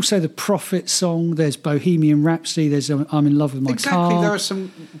that. There's also the Prophet song. There's Bohemian Rhapsody. There's I'm in Love with My Car. Exactly. There are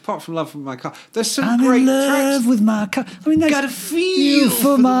some, apart from Love with My Car, there's some I'm great in love tracks. with my car. I mean, that's Got a feel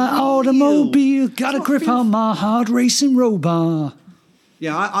for my automobile. Got a grip on my hard racing robot.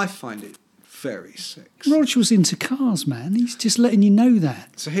 Yeah, I find it very sexy. Roger was into cars, man. He's just letting you know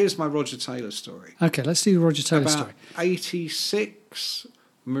that. So here's my Roger Taylor story. Okay, let's do the Roger Taylor story. About 86,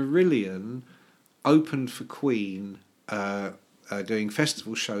 Marillion opened for Queen doing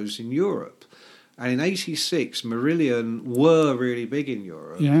festival shows in Europe. And in 86, Marillion were really big in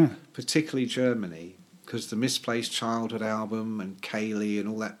Europe, particularly Germany, because the Misplaced Childhood album and Kayleigh and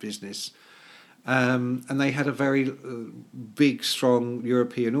all that business. And they had a very big, strong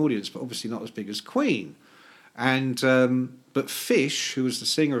European audience, but obviously not as big as Queen. And but Fish, who was the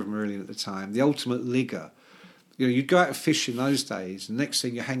singer of Marillion at the time, the ultimate ligger, you'd go out and fish in those days, and next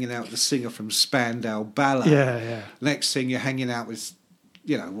thing you're hanging out with the singer from Spandau Ballet. Yeah. Next thing you're hanging out with,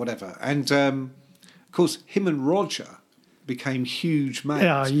 whatever. And of course, him and Roger became huge mates.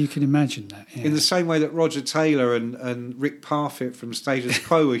 Yeah, you can imagine that. Yeah. In the same way that Roger Taylor and Rick Parfitt from Status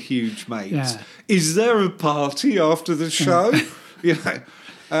Quo were huge mates. Yeah. Is there a party after the show?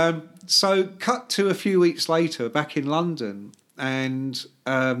 So cut to a few weeks later, back in London, and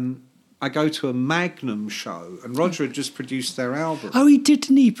I go to a Magnum show, and Roger had just produced their album. Oh, he did,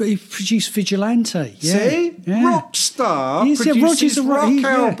 didn't he? He produced Vigilante. Yeah. See? Yeah. Rock star Yes, produces Roger's rock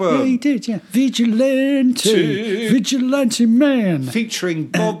album. Yeah, he did, yeah. Vigilante Man. Featuring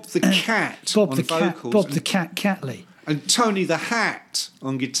Bob the Cat on vocals. Bob the Cat Catley. And Tony the Hat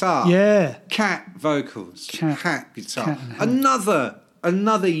on guitar. Yeah. Cat vocals. Hat guitar. Cat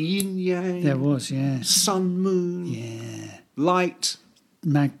Another yin yang. There was, yeah. Sun, moon. Yeah. Light.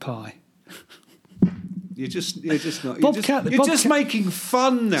 Magpie. You're just not. Bob You're just making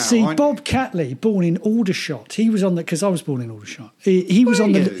fun now. See, Bob Catley, born in Aldershot. He was on the, because I was born in Aldershot. He was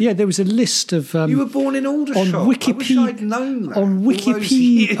on the. Yeah, there was a list of. You were born in Aldershot. On Wikipedia. I wish I'd known that. On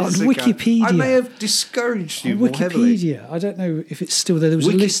Wikipedia. I may have discouraged you on more Wikipedia. heavily. I don't know if it's still there. There was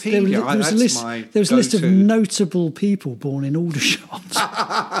a list. There was a list of notable people born in Aldershot.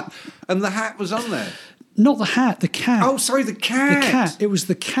 And the Hat was on there. Not the Hat. The Cat. Oh, sorry, the Cat. The Cat. It was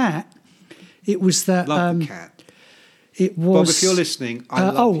the Cat. It was that. Love the Cat. It was. Bob, if you're listening, I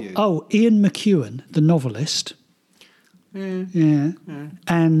love you. Oh, Ian McEwan, the novelist. Yeah.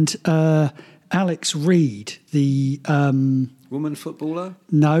 And Alex Reid, the woman footballer.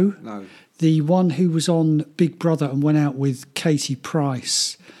 No. The one who was on Big Brother and went out with Katie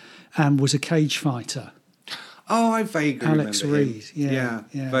Price, and was a cage fighter. Oh, I vaguely Alex remember Reid. him.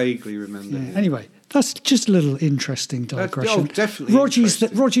 Yeah, vaguely remember him. Anyway. That's just a little interesting digression. Definitely.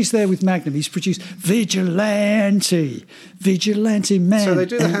 Roger's there with Magnum. He's produced Vigilante Man. So they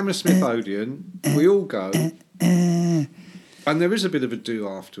do the Hammersmith Odeon. We all go. And there is a bit of a do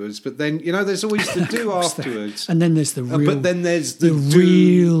afterwards, but then, there's always the do afterwards. And then there's the real... but then there's the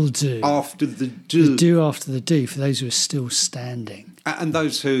real do. After the do. The do after the do, for those who are still standing. And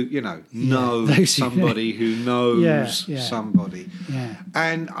those who, know somebody who knows somebody. Yeah.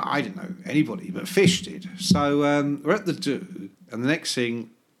 And I didn't know anybody, but Fish did. So we're at the do, And the next thing,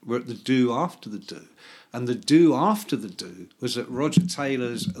 we're at the do after the do. And the do after the do was at Roger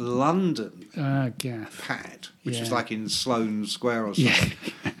Taylor's London gaff. pad, which Yeah. was like in Sloane Square or something.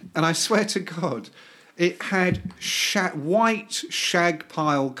 Yeah. And I swear to God, it had white shag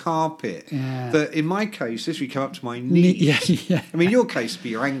pile carpet Yeah. that, in my case, literally came up to my knees. Yeah. I mean, your case would be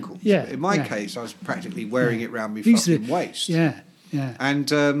your ankles. Yeah, But in my yeah. case, I was practically wearing it round my These are- fucking waist. Yeah. Yeah.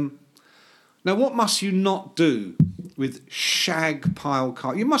 And now, what must you not do with shag pile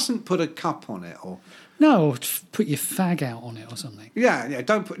carpet? You mustn't put a cup on it, or No, or put your fag out on it or something. yeah.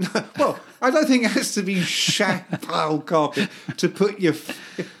 Don't put. No, well, I don't think it has to be shag pile carpet to put your.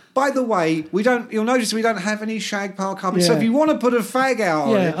 By the way, we don't. You'll notice we don't have any shag pile carpet. So Yeah. if you want to put a fag out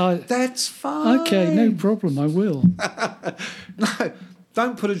on it, that's fine. Okay, no problem. I will. No,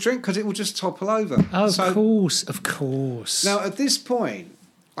 don't put a drink because it will just topple over. Of course. Now, at this point,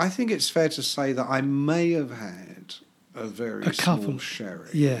 I think it's fair to say that I may have had a very couple. small sherry.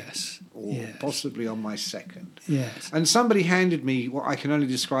 Yes. Or Yes. possibly on my second. Yes. And somebody handed me what I can only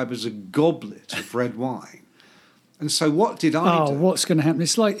describe as a goblet of red wine. And so what did I do? What's going to happen?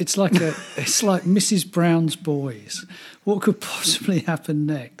 It's like Mrs. Brown's Boys. What could possibly happen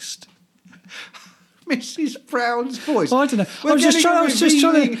next? Mrs. Brown's voice. Oh, I don't know. We're I was just trying to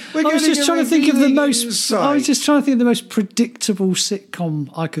think of the most. I was just trying to think of the most predictable sitcom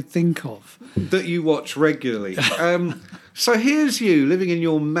I could think of. that you watch regularly. So here's you living in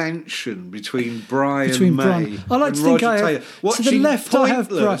your mansion between Brian May I like and to think Roger I Taylor, have, to watching the left I have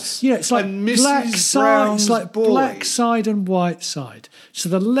Brian. Pointless Yeah, it's like and Mrs. black side. Brown's It's like Boy. black side and white side. To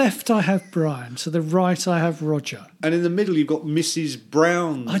the left I have Brian. To the right I have Roger. And in the middle you've got Mrs.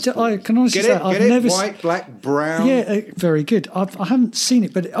 Brown's I can honestly Get say it? I've Get it? never White, black, brown. Yeah, very good. I haven't seen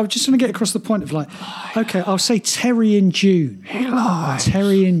it, but I was just trying to get across the point of like, okay, I'll say Terry and June. He lies.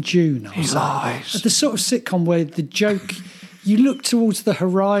 Terry and June. He lies. The sort of sitcom where the joke, you look towards the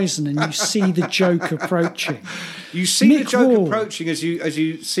horizon and you see the joke approaching. You see the Mick joke Wall. approaching as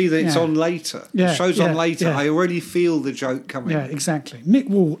you see that it's Yeah. on later. Yeah, The show's yeah, on later. yeah. I already feel the joke coming. Yeah, exactly. Mick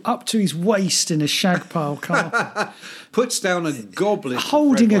Wall up to his waist in a shag pile carpet, Puts down a goblet of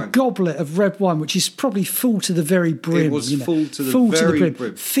holding red a wine. goblet of red wine, which is probably full to the very brim. It was full to the very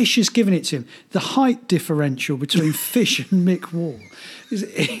brim. Fish has given it to him. The height differential between Fish and Mick Wall is.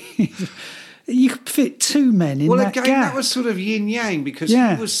 You could fit two men in Well, that again, gap. that was sort of yin yang because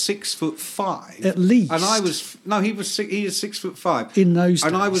Yeah. he was 6'5" At least. and I was he is 6'5" In those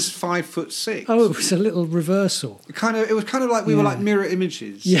and I days. was 5'6". Oh, it was a little reversal. It was kind of like we were like mirror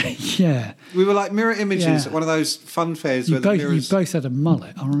images. Yeah. We were like mirror images Yeah. at one of those fun fairs You where the both, mirrors. you both had a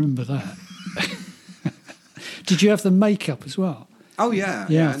mullet. I remember that. Did you have the makeup as well? Oh yeah,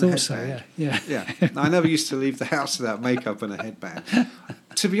 Yeah, I and the thought so. headband. Yeah. I never used to leave the house without makeup and a headband.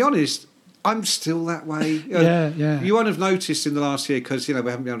 To be honest, I'm still that way. You know, Yeah. You won't have noticed in the last year because we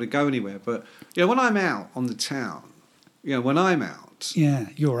haven't been able to go anywhere. But when I'm out on the town, when I'm out, Yeah,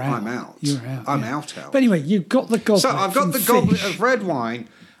 you're out. I'm out. You're out. I'm yeah. out. But anyway, you've got the goblet. So I've got from the goblet Fish. of red wine.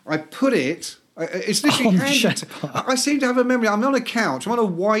 I put it. It's literally On the handed shag to- I seem to have a memory. I'm on a couch. I'm on a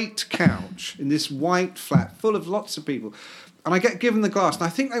white couch in this white flat full of lots of people. And I get given the glass. And I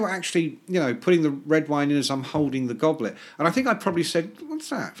think they were actually, putting the red wine in as I'm holding the goblet. And I think I probably said, what's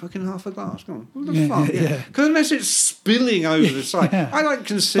that? Fucking half a glass? Come on. What the fuck? Yeah. Because unless it's spilling over the side, Yeah. I don't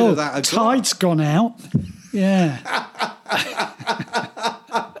consider that a glass. tide's gone out. Yeah.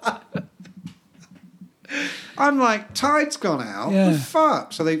 I'm like, tide's gone out. Yeah. The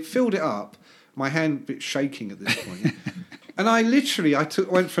fuck? So they filled it up. My hand a bit shaking at this point. And I literally,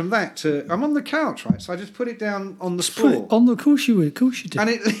 went from that to, I'm on the couch, right? So I just put it down on the floor. Of course you would. Of course you did. And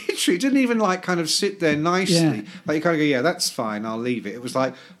it literally didn't even kind of sit there nicely. Yeah. Like you kind of go, yeah, that's fine, I'll leave it. It was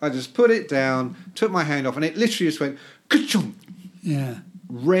like, I just put it down, took my hand off, and it literally just went, ka-chunk, Yeah.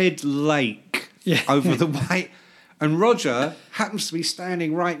 red lake Yeah. over the white. And Roger happens to be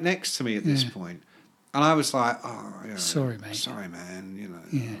standing right next to me at this point. And I was like, Sorry, mate. Sorry, man.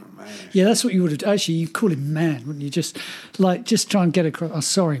 Man. Yeah, that's what you would have. Actually, you call him man, wouldn't you? Just try and get across. Oh,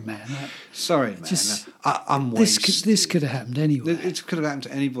 sorry, man. Sorry, man. Just- I'm This wasted. could have happened anyway. It could have happened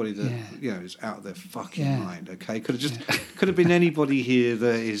to anybody that Yeah. is out of their fucking Yeah. mind. Okay, could have been anybody here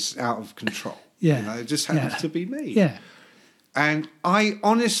that is out of control. Yeah. It just happens Yeah. to be me. Yeah. And I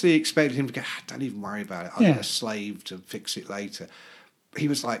honestly expected him to go, don't even worry about it. I'll Yeah. get a slave to fix it later. He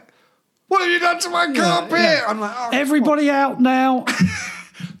was like, what have you done to my carpet? yeah. I'm like, Everybody out now.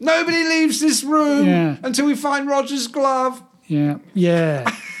 nobody leaves this room Yeah. until we find Roger's glove. Yeah. Yeah.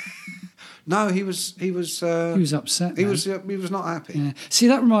 No, he was. He was upset. He man. was. He was not happy. Yeah. See,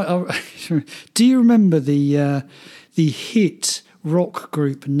 that do you remember the hit rock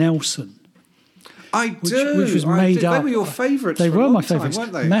group Nelson? I do. Which was I made do. up. They were your favourites. They for a were long my time, favourites.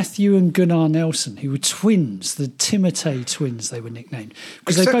 weren't they? Matthew and Gunnar Nelson, who were twins, the Timotei twins, they were nicknamed.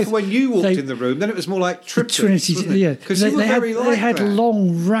 Except for when you walked in the room, then it was more like triplets, Trinity, wasn't it? yeah. Because you were very like They had that.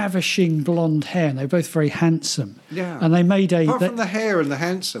 long, ravishing blonde hair, and they were both very handsome. Yeah. And they made a... Apart from the hair and the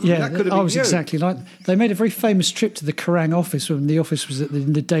handsome, Yeah, that could have I been was you. exactly like... They made a very famous trip to the Kerrang office when the office was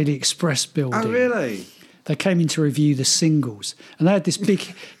in the Daily Express building. Oh, really? They came in to review the singles, and they had this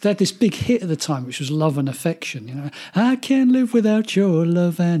big hit at the time, which was "Love and Affection." You know, I can't live without your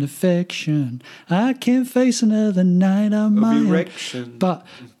love and affection. I can't face another night on my own. Erection. But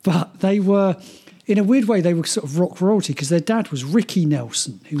they were, in a weird way, they were sort of rock royalty because their dad was Ricky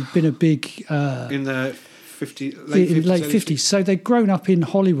Nelson, who'd been a big in the late 50s. So they'd grown up in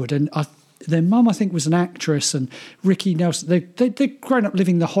Hollywood, and their mum, I think, was an actress, and Ricky Nelson. They'd grown up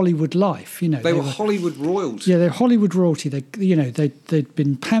living the Hollywood life. You know, they were Hollywood royalty. Yeah, they're Hollywood royalty. They'd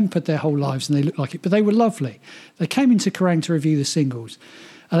been pampered their whole lives, and they looked like it. But they were lovely. They came into Kerrang to review the singles,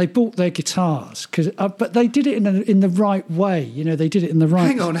 and they bought their guitars but they did it in the right way. You know, they did it in the right.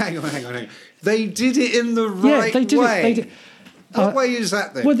 Hang on. They did it in the right they did way. They did, what way is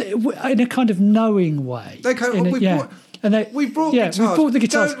that then? Well, in a kind of knowing way. We brought guitars. We bought the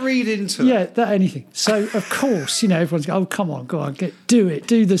guitars. Don't read into Yeah, that anything. So of course, you know, everyone's going, "Oh, come on, go on,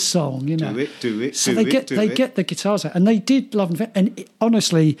 do the song." You know, do it. So they get the guitars out, and they did Love and Affection. And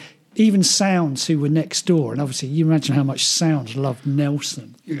honestly, even Sounds, who were next door, and obviously you imagine how much Sounds loved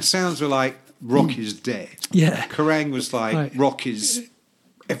Nelson. Sounds were like rock is dead. Yeah, Kerrang was like right. Rock is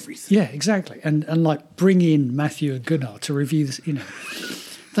everything. Yeah, exactly. And like bring in Matthew and Gunnar to review this. You know,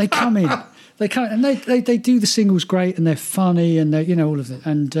 they come in. They come and they do the singles great, and they're funny, and they, you know, all of it,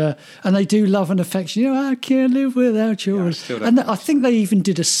 and they do Love and Affection. You know, I can't live without you. I think they even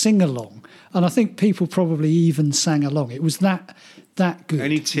did a sing along, and I think people probably even sang along. It was that good.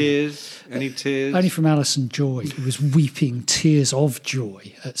 Any tears? Any tears? Only from Alison Joy, who was weeping tears of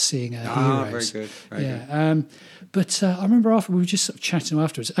joy at seeing her heroes. Very good. Very good. But I remember we were just sort of chatting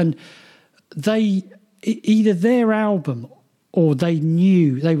afterwards, and they either their album or they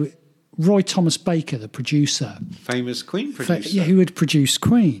were. Roy Thomas Baker, the producer. Famous Queen producer. Who had produced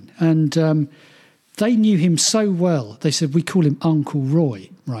Queen. And they knew him so well, they said, we call him Uncle Roy,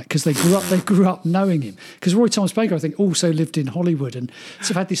 right? Because they grew up knowing him. Because Roy Thomas Baker, I think, also lived in Hollywood and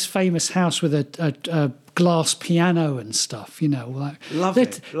sort of had this famous house with a glass piano and stuff, you know.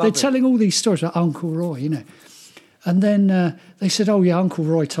 Like, they're telling all these stories about Uncle Roy, you know. And then they said, oh, yeah, Uncle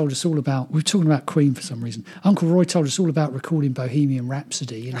Roy told us all about... We were talking about Queen for some reason. Uncle Roy told us all about recording Bohemian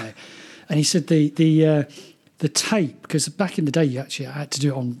Rhapsody, you know. And he said the tape, because back in the day you actually had to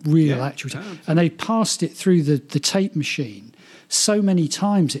do it on real actual tape, and they passed it through the tape machine so many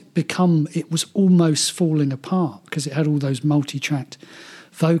times it was almost falling apart because it had all those multi-tracked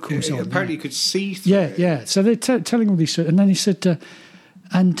vocals on. Apparently you could see through it. Yeah. So they're telling all these... And then he said...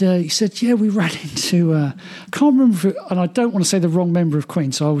 he said, yeah, we ran into... I can't remember, and I don't want to say the wrong member of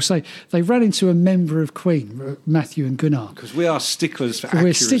Queen, so I will say they ran into a member of Queen, Matthew and Gunnar. Because we are sticklers for accuracy.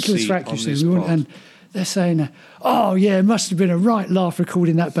 We're sticklers for accuracy. And they're saying, oh, yeah, it must have been a right laugh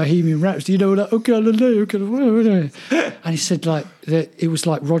recording that Bohemian Rhapsody. You know, like, and he said, like, it was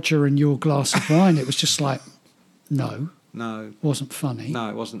like Roger and Your Glass of Wine. It was just like, no. No. It wasn't funny. No,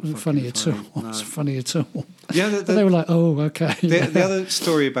 it wasn't funny at all. No. It wasn't funny at all. Yeah, they were like, oh, okay. The other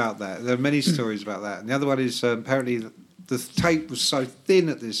story about that, there are many stories about that. And the other one is apparently the tape was so thin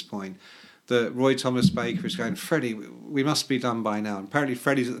at this point that Roy Thomas Baker is going, Freddie, we must be done by now. And apparently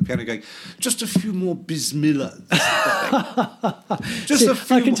Freddie's at the piano going, just a few more Bismillahs. Just a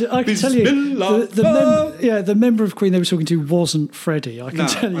few more I can tell you, the member of Queen they were talking to wasn't Freddie. I can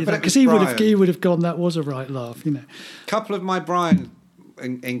tell you that because he would have gone. That was a right laugh, you know. A couple of my Brian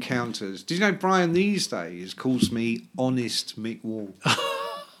encounters. Did you know Brian these days calls me Honest Mick Wall?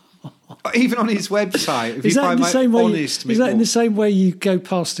 Even on his website, if you find my Honest Mick Wall. Is that in the same way you go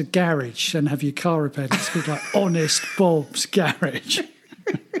past a garage and have your car repaired? It's called like Honest Bob's Garage.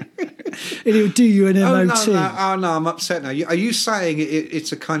 And he'll do you an MOT. No, I'm upset now. Are you saying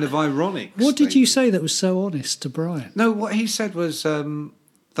it's a kind of ironic What did you say that was so honest to Brian? No, what he said was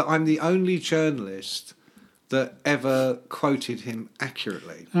that I'm the only journalist that ever quoted him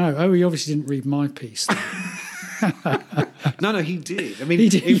accurately. Oh, he obviously didn't read my piece then. No, he did. I mean, he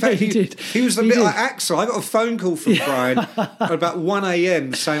did. In fact, he was a bit did. like Axel. I got a phone call from Brian at about 1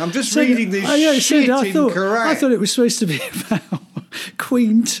 a.m. saying, I'm just reading this shit in Kerrang. I thought it was supposed to be about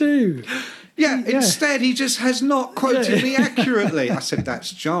Queen 2. Yeah, instead he just has not quoted me accurately. I said,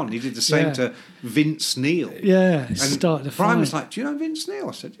 that's John. He did the same to Vince Neil. Yeah, and started to Brian fight. was like, do you know Vince Neil?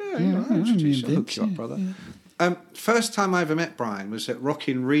 I said, yeah, I'll hook you up, brother. First time I ever met Brian was at Rock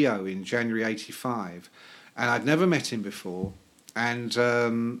in Rio in January '85, and I'd never met him before. And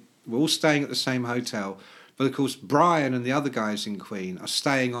we're all staying at the same hotel, but of course Brian and the other guys in Queen are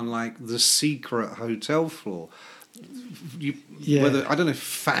staying on like the secret hotel floor. Whether I don't know if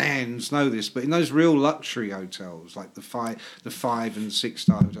fans know this, but in those real luxury hotels, like the 5 and 6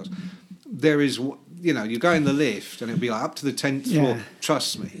 star hotels, there is, you go in the lift and it'll be like up to the 10th floor.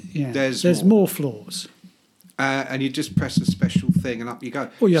 Trust me, there's more floors. And you just press a special thing and up you go.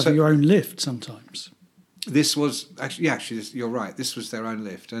 Or you have your own lift sometimes. This was actually, you're right. This was their own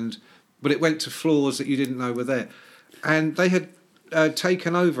lift, but it went to floors that you didn't know were there, and they had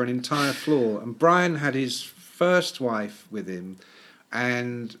taken over an entire floor. And Brian had his first wife with him,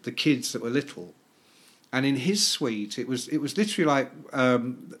 and the kids that were little. And in his suite, it was literally like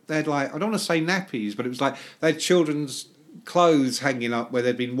they had like, I don't want to say nappies, but it was like they had children's clothes hanging up where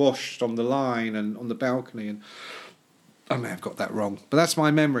they'd been washed on the line and on the balcony. And I may have got that wrong, but that's my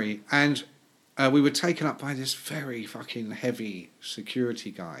memory. And we were taken up by this very fucking heavy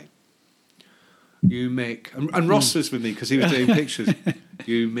security guy. You, Mick, and Ross was with me because he was doing pictures.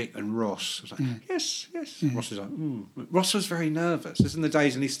 You, Mick, and Ross. I was like, yes. Yeah. Ross was like, Ross was very nervous. This is in the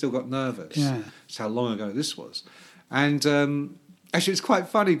days and he still got nervous. Yeah. That's how long ago this was. And actually, it's quite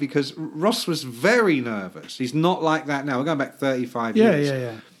funny because Ross was very nervous. He's not like that now. We're going back 35 years.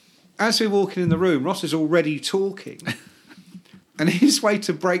 Yeah. As we're walking in the room, Ross is already talking. And his way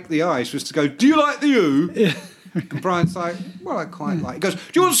to break the ice was to go, do you like the Who? Yeah. And Brian's like, well, I quite like it. He goes,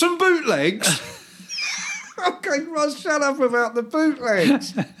 do you want some bootlegs? Okay, Ross, shut up about the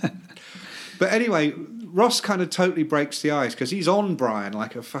bootlegs. But anyway, Ross kind of totally breaks the ice because he's on Brian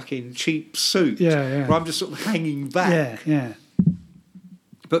like a fucking cheap suit. Yeah. Where I'm just sort of hanging back. Yeah.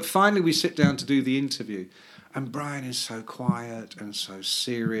 But finally we sit down to do the interview, and Brian is so quiet and so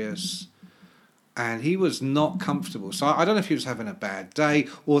serious, and he was not comfortable. So I don't know if he was having a bad day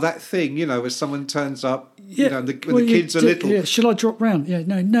or that thing, where someone turns up, when the kids are little. Yeah, shall I drop round? Yeah,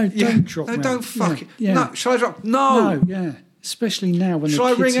 no, don't drop round. No, don't fuck it. Yeah. No, shall I drop? No. Yeah, especially now when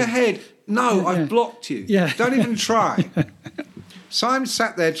shall the kids I ring ahead? No, I've blocked you. Yeah. Don't even try. So I'm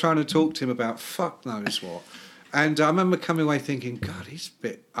sat there trying to talk to him about fuck knows what. And I remember coming away thinking, God, he's a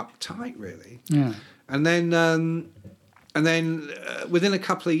bit uptight, really. Yeah. And then within a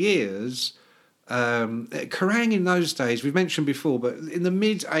couple of years, Kerrang in those days, we've mentioned before, but in the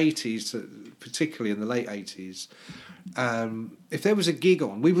mid-'80s, particularly in the late 80s, if there was a gig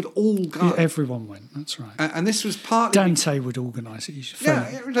on, we would all go. Yeah, everyone went, that's right. And this was partly... Dante would organise it.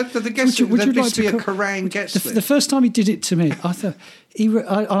 The guest would you like to be a Kerrang guest list. The first time he did it to me, I thought...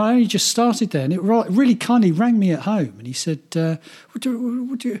 I only just started there, and it really kindly rang me at home, and he said, would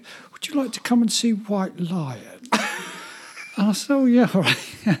you like to come and see White Lion? And I thought, yeah, all right.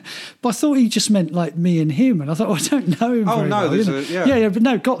 But I thought he just meant like me and him. And I thought, I don't know him very well. Yeah, but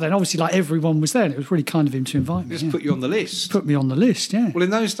no, got there. And obviously, like everyone was there. And it was really kind of him to invite me. Just put you on the list. Put me on the list, yeah. Well, in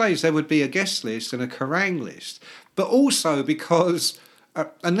those days, there would be a guest list and a Kerrang list. But also because,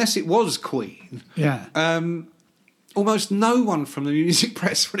 unless it was Queen, almost no one from the music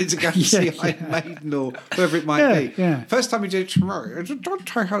press wanted to go and see Iron Maiden or whoever it might be. Yeah. First time he did it to me,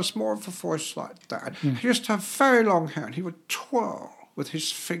 Dante has more of a voice like that. Yeah. He used to have very long hair and he would twirl with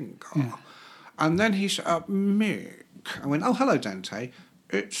his finger. Yeah. And then he said, Mick. I went, oh, hello, Dante.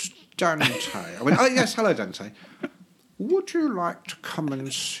 It's Dante. I went, oh, yes, hello, Dante. Would you like to come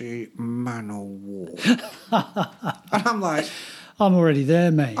and see Manowar? And I'm like... I'm already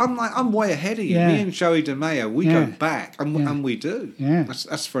there, mate. I'm way ahead of you. Yeah. Me and Joey DeMeo, we go back, and we do. Yeah.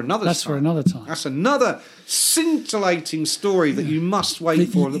 That's for another time. That's for another time. That's another scintillating story that you must wait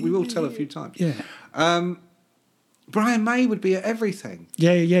for, and that we will tell a few times. Yeah. Brian May would be at everything.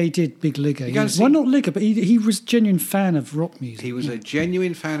 Yeah, he did Big Ligger. Well, not Ligger, but he was a genuine fan of rock music. He was a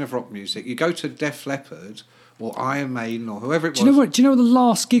genuine fan of rock music. You go to Def Leppard or Iron Maiden or whoever it was. Do you know the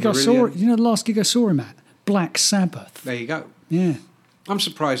last gig I saw? You know the last gig I saw him at? Black Sabbath. There you go. Yeah. I'm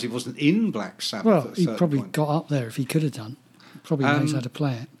surprised he wasn't in Black Sabbath. Well, he probably got up there if he could have done. Probably knows how to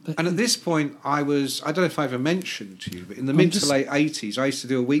play it. But, and at this point, I don't know if I ever mentioned to you, but in the mid to late 80s, I used to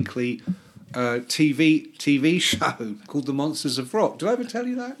do a weekly TV show called The Monsters of Rock. Did I ever tell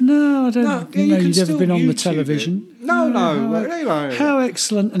you that? No, I don't know. You've never been on the television. No. How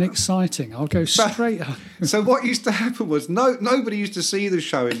excellent and exciting. I'll go straight home. So what used to happen was nobody used to see the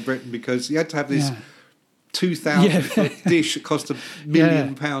show in Britain because you had to have this... 2,000 foot dish that cost £1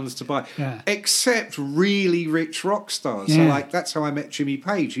 million to buy, except really rich rock stars. So, that's how I met Jimmy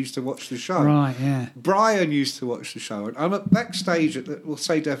Page. He used to watch the show. Right, yeah. Brian used to watch the show. And I'm at backstage at, we'll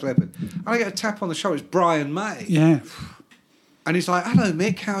say, Def Leppard, and I get a tap on the shoulder. It's Brian May. Yeah. And he's like, hello,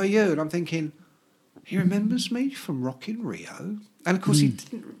 Mick, how are you? And I'm thinking, he remembers me from Rock in Rio. And of course, he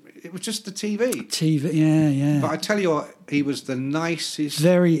didn't. It was just the TV. TV, yeah. But I tell you what, he was the nicest,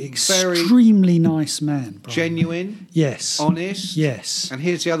 extremely nice man. Brian. Genuine, yes, honest, yes. And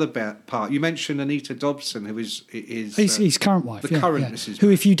here's the other part. You mentioned Anita Dobson, who is his current wife, the current Mrs. Who,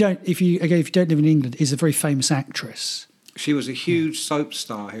 if you don't live in England, is a very famous actress. She was a huge soap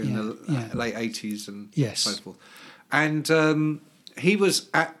star here in the late 80s and so forth. And he was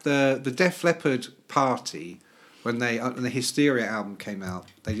at the Def Leppard party when the Hysteria album came out.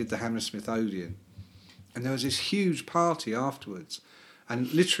 They did the Hammersmith Odeon. And there was this huge party afterwards.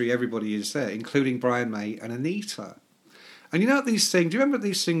 And literally everybody is there, including Brian May and Anita. And you know these things, do you remember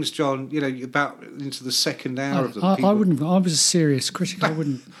these things, John, about into the second hour of them? I wouldn't, I was a serious critic. I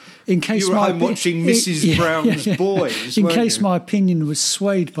wouldn't, in case you were home watching Mrs. Brown's Boys, in case my opinion was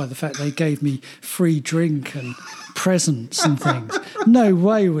swayed by the fact they gave me free drink and presents and things. No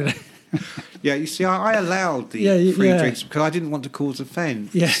way would it. Yeah, you see, I allowed the free drinks because I didn't want to cause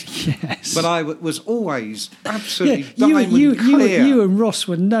offence. Yes. But I was always absolutely you clear. You and Ross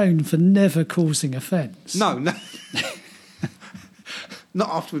were known for never causing offence. No. Not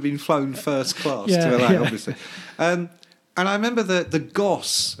after we've been flown first class to LA, obviously. And I remember the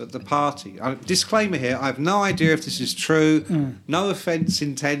goss at the party. Disclaimer here, I have no idea if this is true. No offence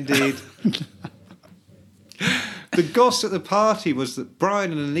intended. The goss at the party was that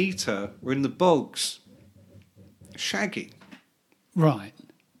Brian and Anita were in the bogs shagging. Right.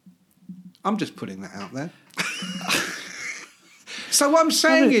 I'm just putting that out there. So what I'm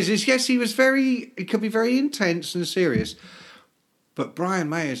saying is yes, it could be very intense and serious, but Brian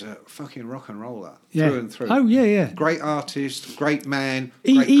May is a fucking rock and roller through and through. Oh, yeah. Great artist, great man,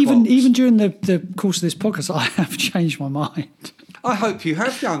 even during the course of this podcast, I have changed my mind. I hope you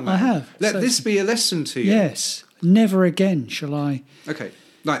have, young man. I have. Let this be a lesson to you. Yes. Never again shall I. Okay.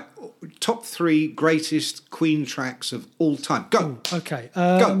 Like, top 3 greatest Queen tracks of all time. Go. Oh, okay.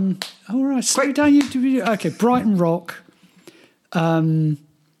 Go. All right. Slow down. Okay. Brighton Rock. Go on.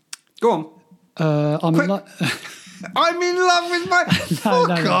 I'm in love with my...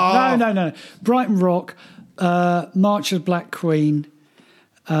 No. Brighton Rock. March of the Black Queen.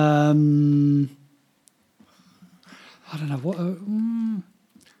 I don't know what...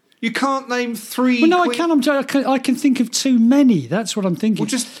 You can't name 3... Well, no, I can. I can think of too many. That's what I'm thinking. Well,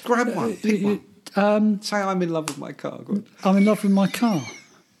 just grab one. Pick one. Say I'm in love with my car. Go on. I'm in love with my car.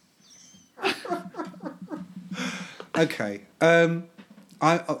 Okay.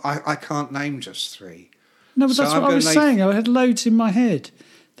 I can't name just 3. No, but that's what I was saying. I had loads in my head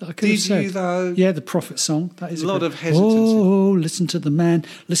that I could have said. Did you, though? Yeah, the Prophet song. That is a lot of hesitancy. Oh, listen to the man.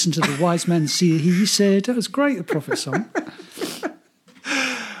 Listen to the wise man. See, he said. That was great, the Prophet song.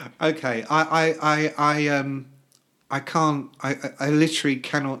 Okay, I can't. I literally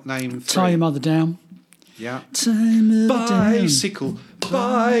cannot name 3. Tie Your Mother Down. Yeah. Tie Your Mother Bicycle.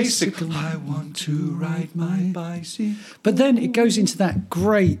 I want to ride my bicycle. But then it goes into that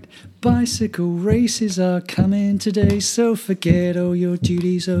great bicycle races are coming today, so forget all your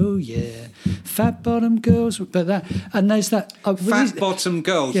duties. Oh yeah, fat bottom girls. But that and there's that fat bottom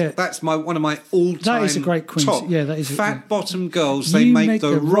girls. Yeah. That's one of my all-time. That is a great Queen. Top. Yeah, that is fat bottom girls. They make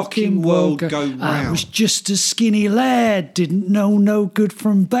the rocking world go round. I was just a skinny lad, didn't know no good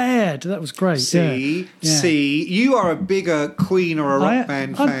from bad. That was great. See, you are a bigger Queen or a rock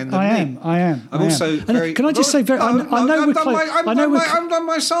band fan than me. I am. I'm also very. Can I just say? I've done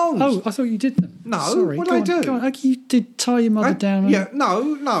my songs. Oh, I thought you did them. No, sorry. What did I do? Go on. You did Tie Your Mother Down. Yeah, no.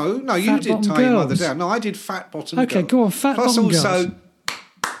 You did Tie Your Mother Down. No, I did Fat Bottom Girls. Okay, go on. Fat Bottom Girls. Plus also.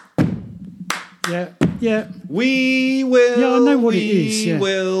 Yeah. We will. Yeah, I know what it is. Yeah.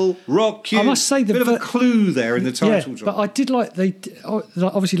 Will rock you. I must say a bit of a clue there in the title. Yeah, but I did like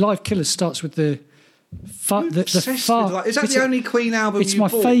obviously Live Killers starts with the. Is that the only Queen album? It's my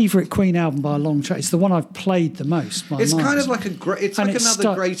favourite Queen album by a long shot. It's the one I've played the most. It's kind of like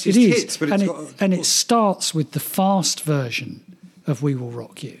another greatest hits, but it starts with the fast version of "We Will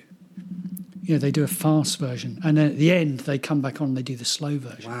Rock You." You know, they do a fast version, and then at the end they come back on and they do the slow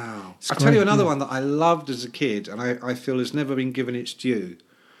version. Wow! I'll tell you another one that I loved as a kid, and I feel has never been given its due.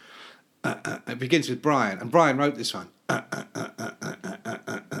 It begins with Brian, and Brian wrote this one.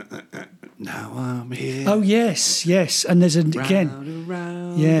 Now I'm here. Oh yes, and there's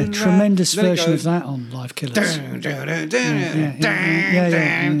tremendous version of that on Live Killers. That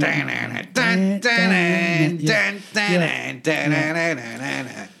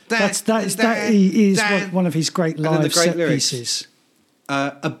is one of his great live set pieces.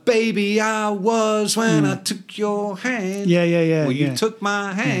 A baby I was when I took your hand. Yeah. Well, you took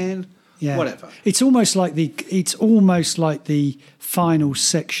my hand. whatever. It's almost like the final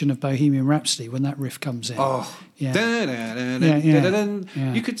section of Bohemian Rhapsody when that riff comes in. Oh, yeah.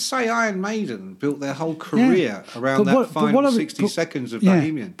 Yeah. You could say Iron Maiden built their whole career around that final 60 seconds of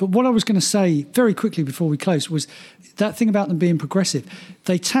Bohemian. But what I was going to say very quickly before we close was that thing about them being progressive.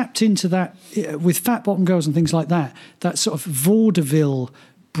 They tapped into that with Fat Bottom Girls and things like that, that sort of vaudeville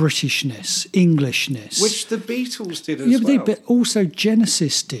Britishness, Englishness, which the Beatles did as well. But also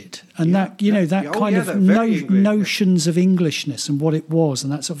Genesis did, and notions of Englishness and what it was,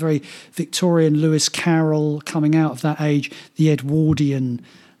 and that sort of very Victorian Lewis Carroll coming out of that age, the Edwardian,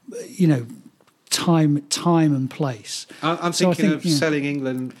 time and place. I'm thinking of Selling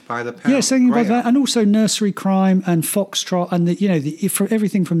England by the Pound. Yeah, Selling England by that, and also Nursery Crime and Foxtrot, and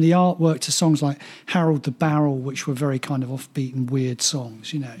everything from the artwork to songs like Harold the Barrel, which were very kind of offbeat and weird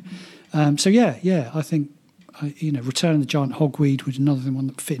songs. I think Return of the Giant Hogweed was another one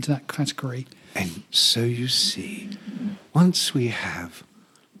that fit into that category. And so you see, once we have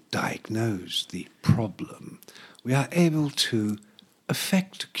diagnosed the problem, we are able to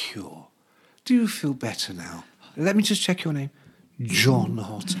effect a cure. Do you feel better now? Let me just check your name. John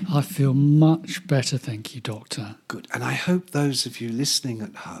Horton. I feel much better, thank you, Doctor. Good. And I hope those of you listening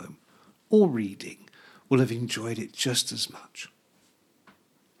at home or reading will have enjoyed it just as much.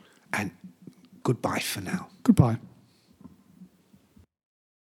 And goodbye for now. Goodbye.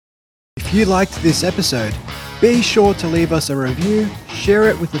 If you liked this episode, be sure to leave us a review, share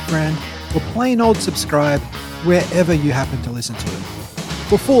it with a friend, or plain old subscribe wherever you happen to listen to it.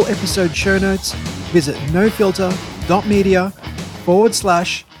 For full episode show notes, visit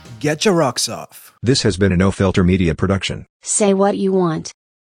nofilter.media/Get Your Rocks Off. This has been a No Filter Media production. Say what you want.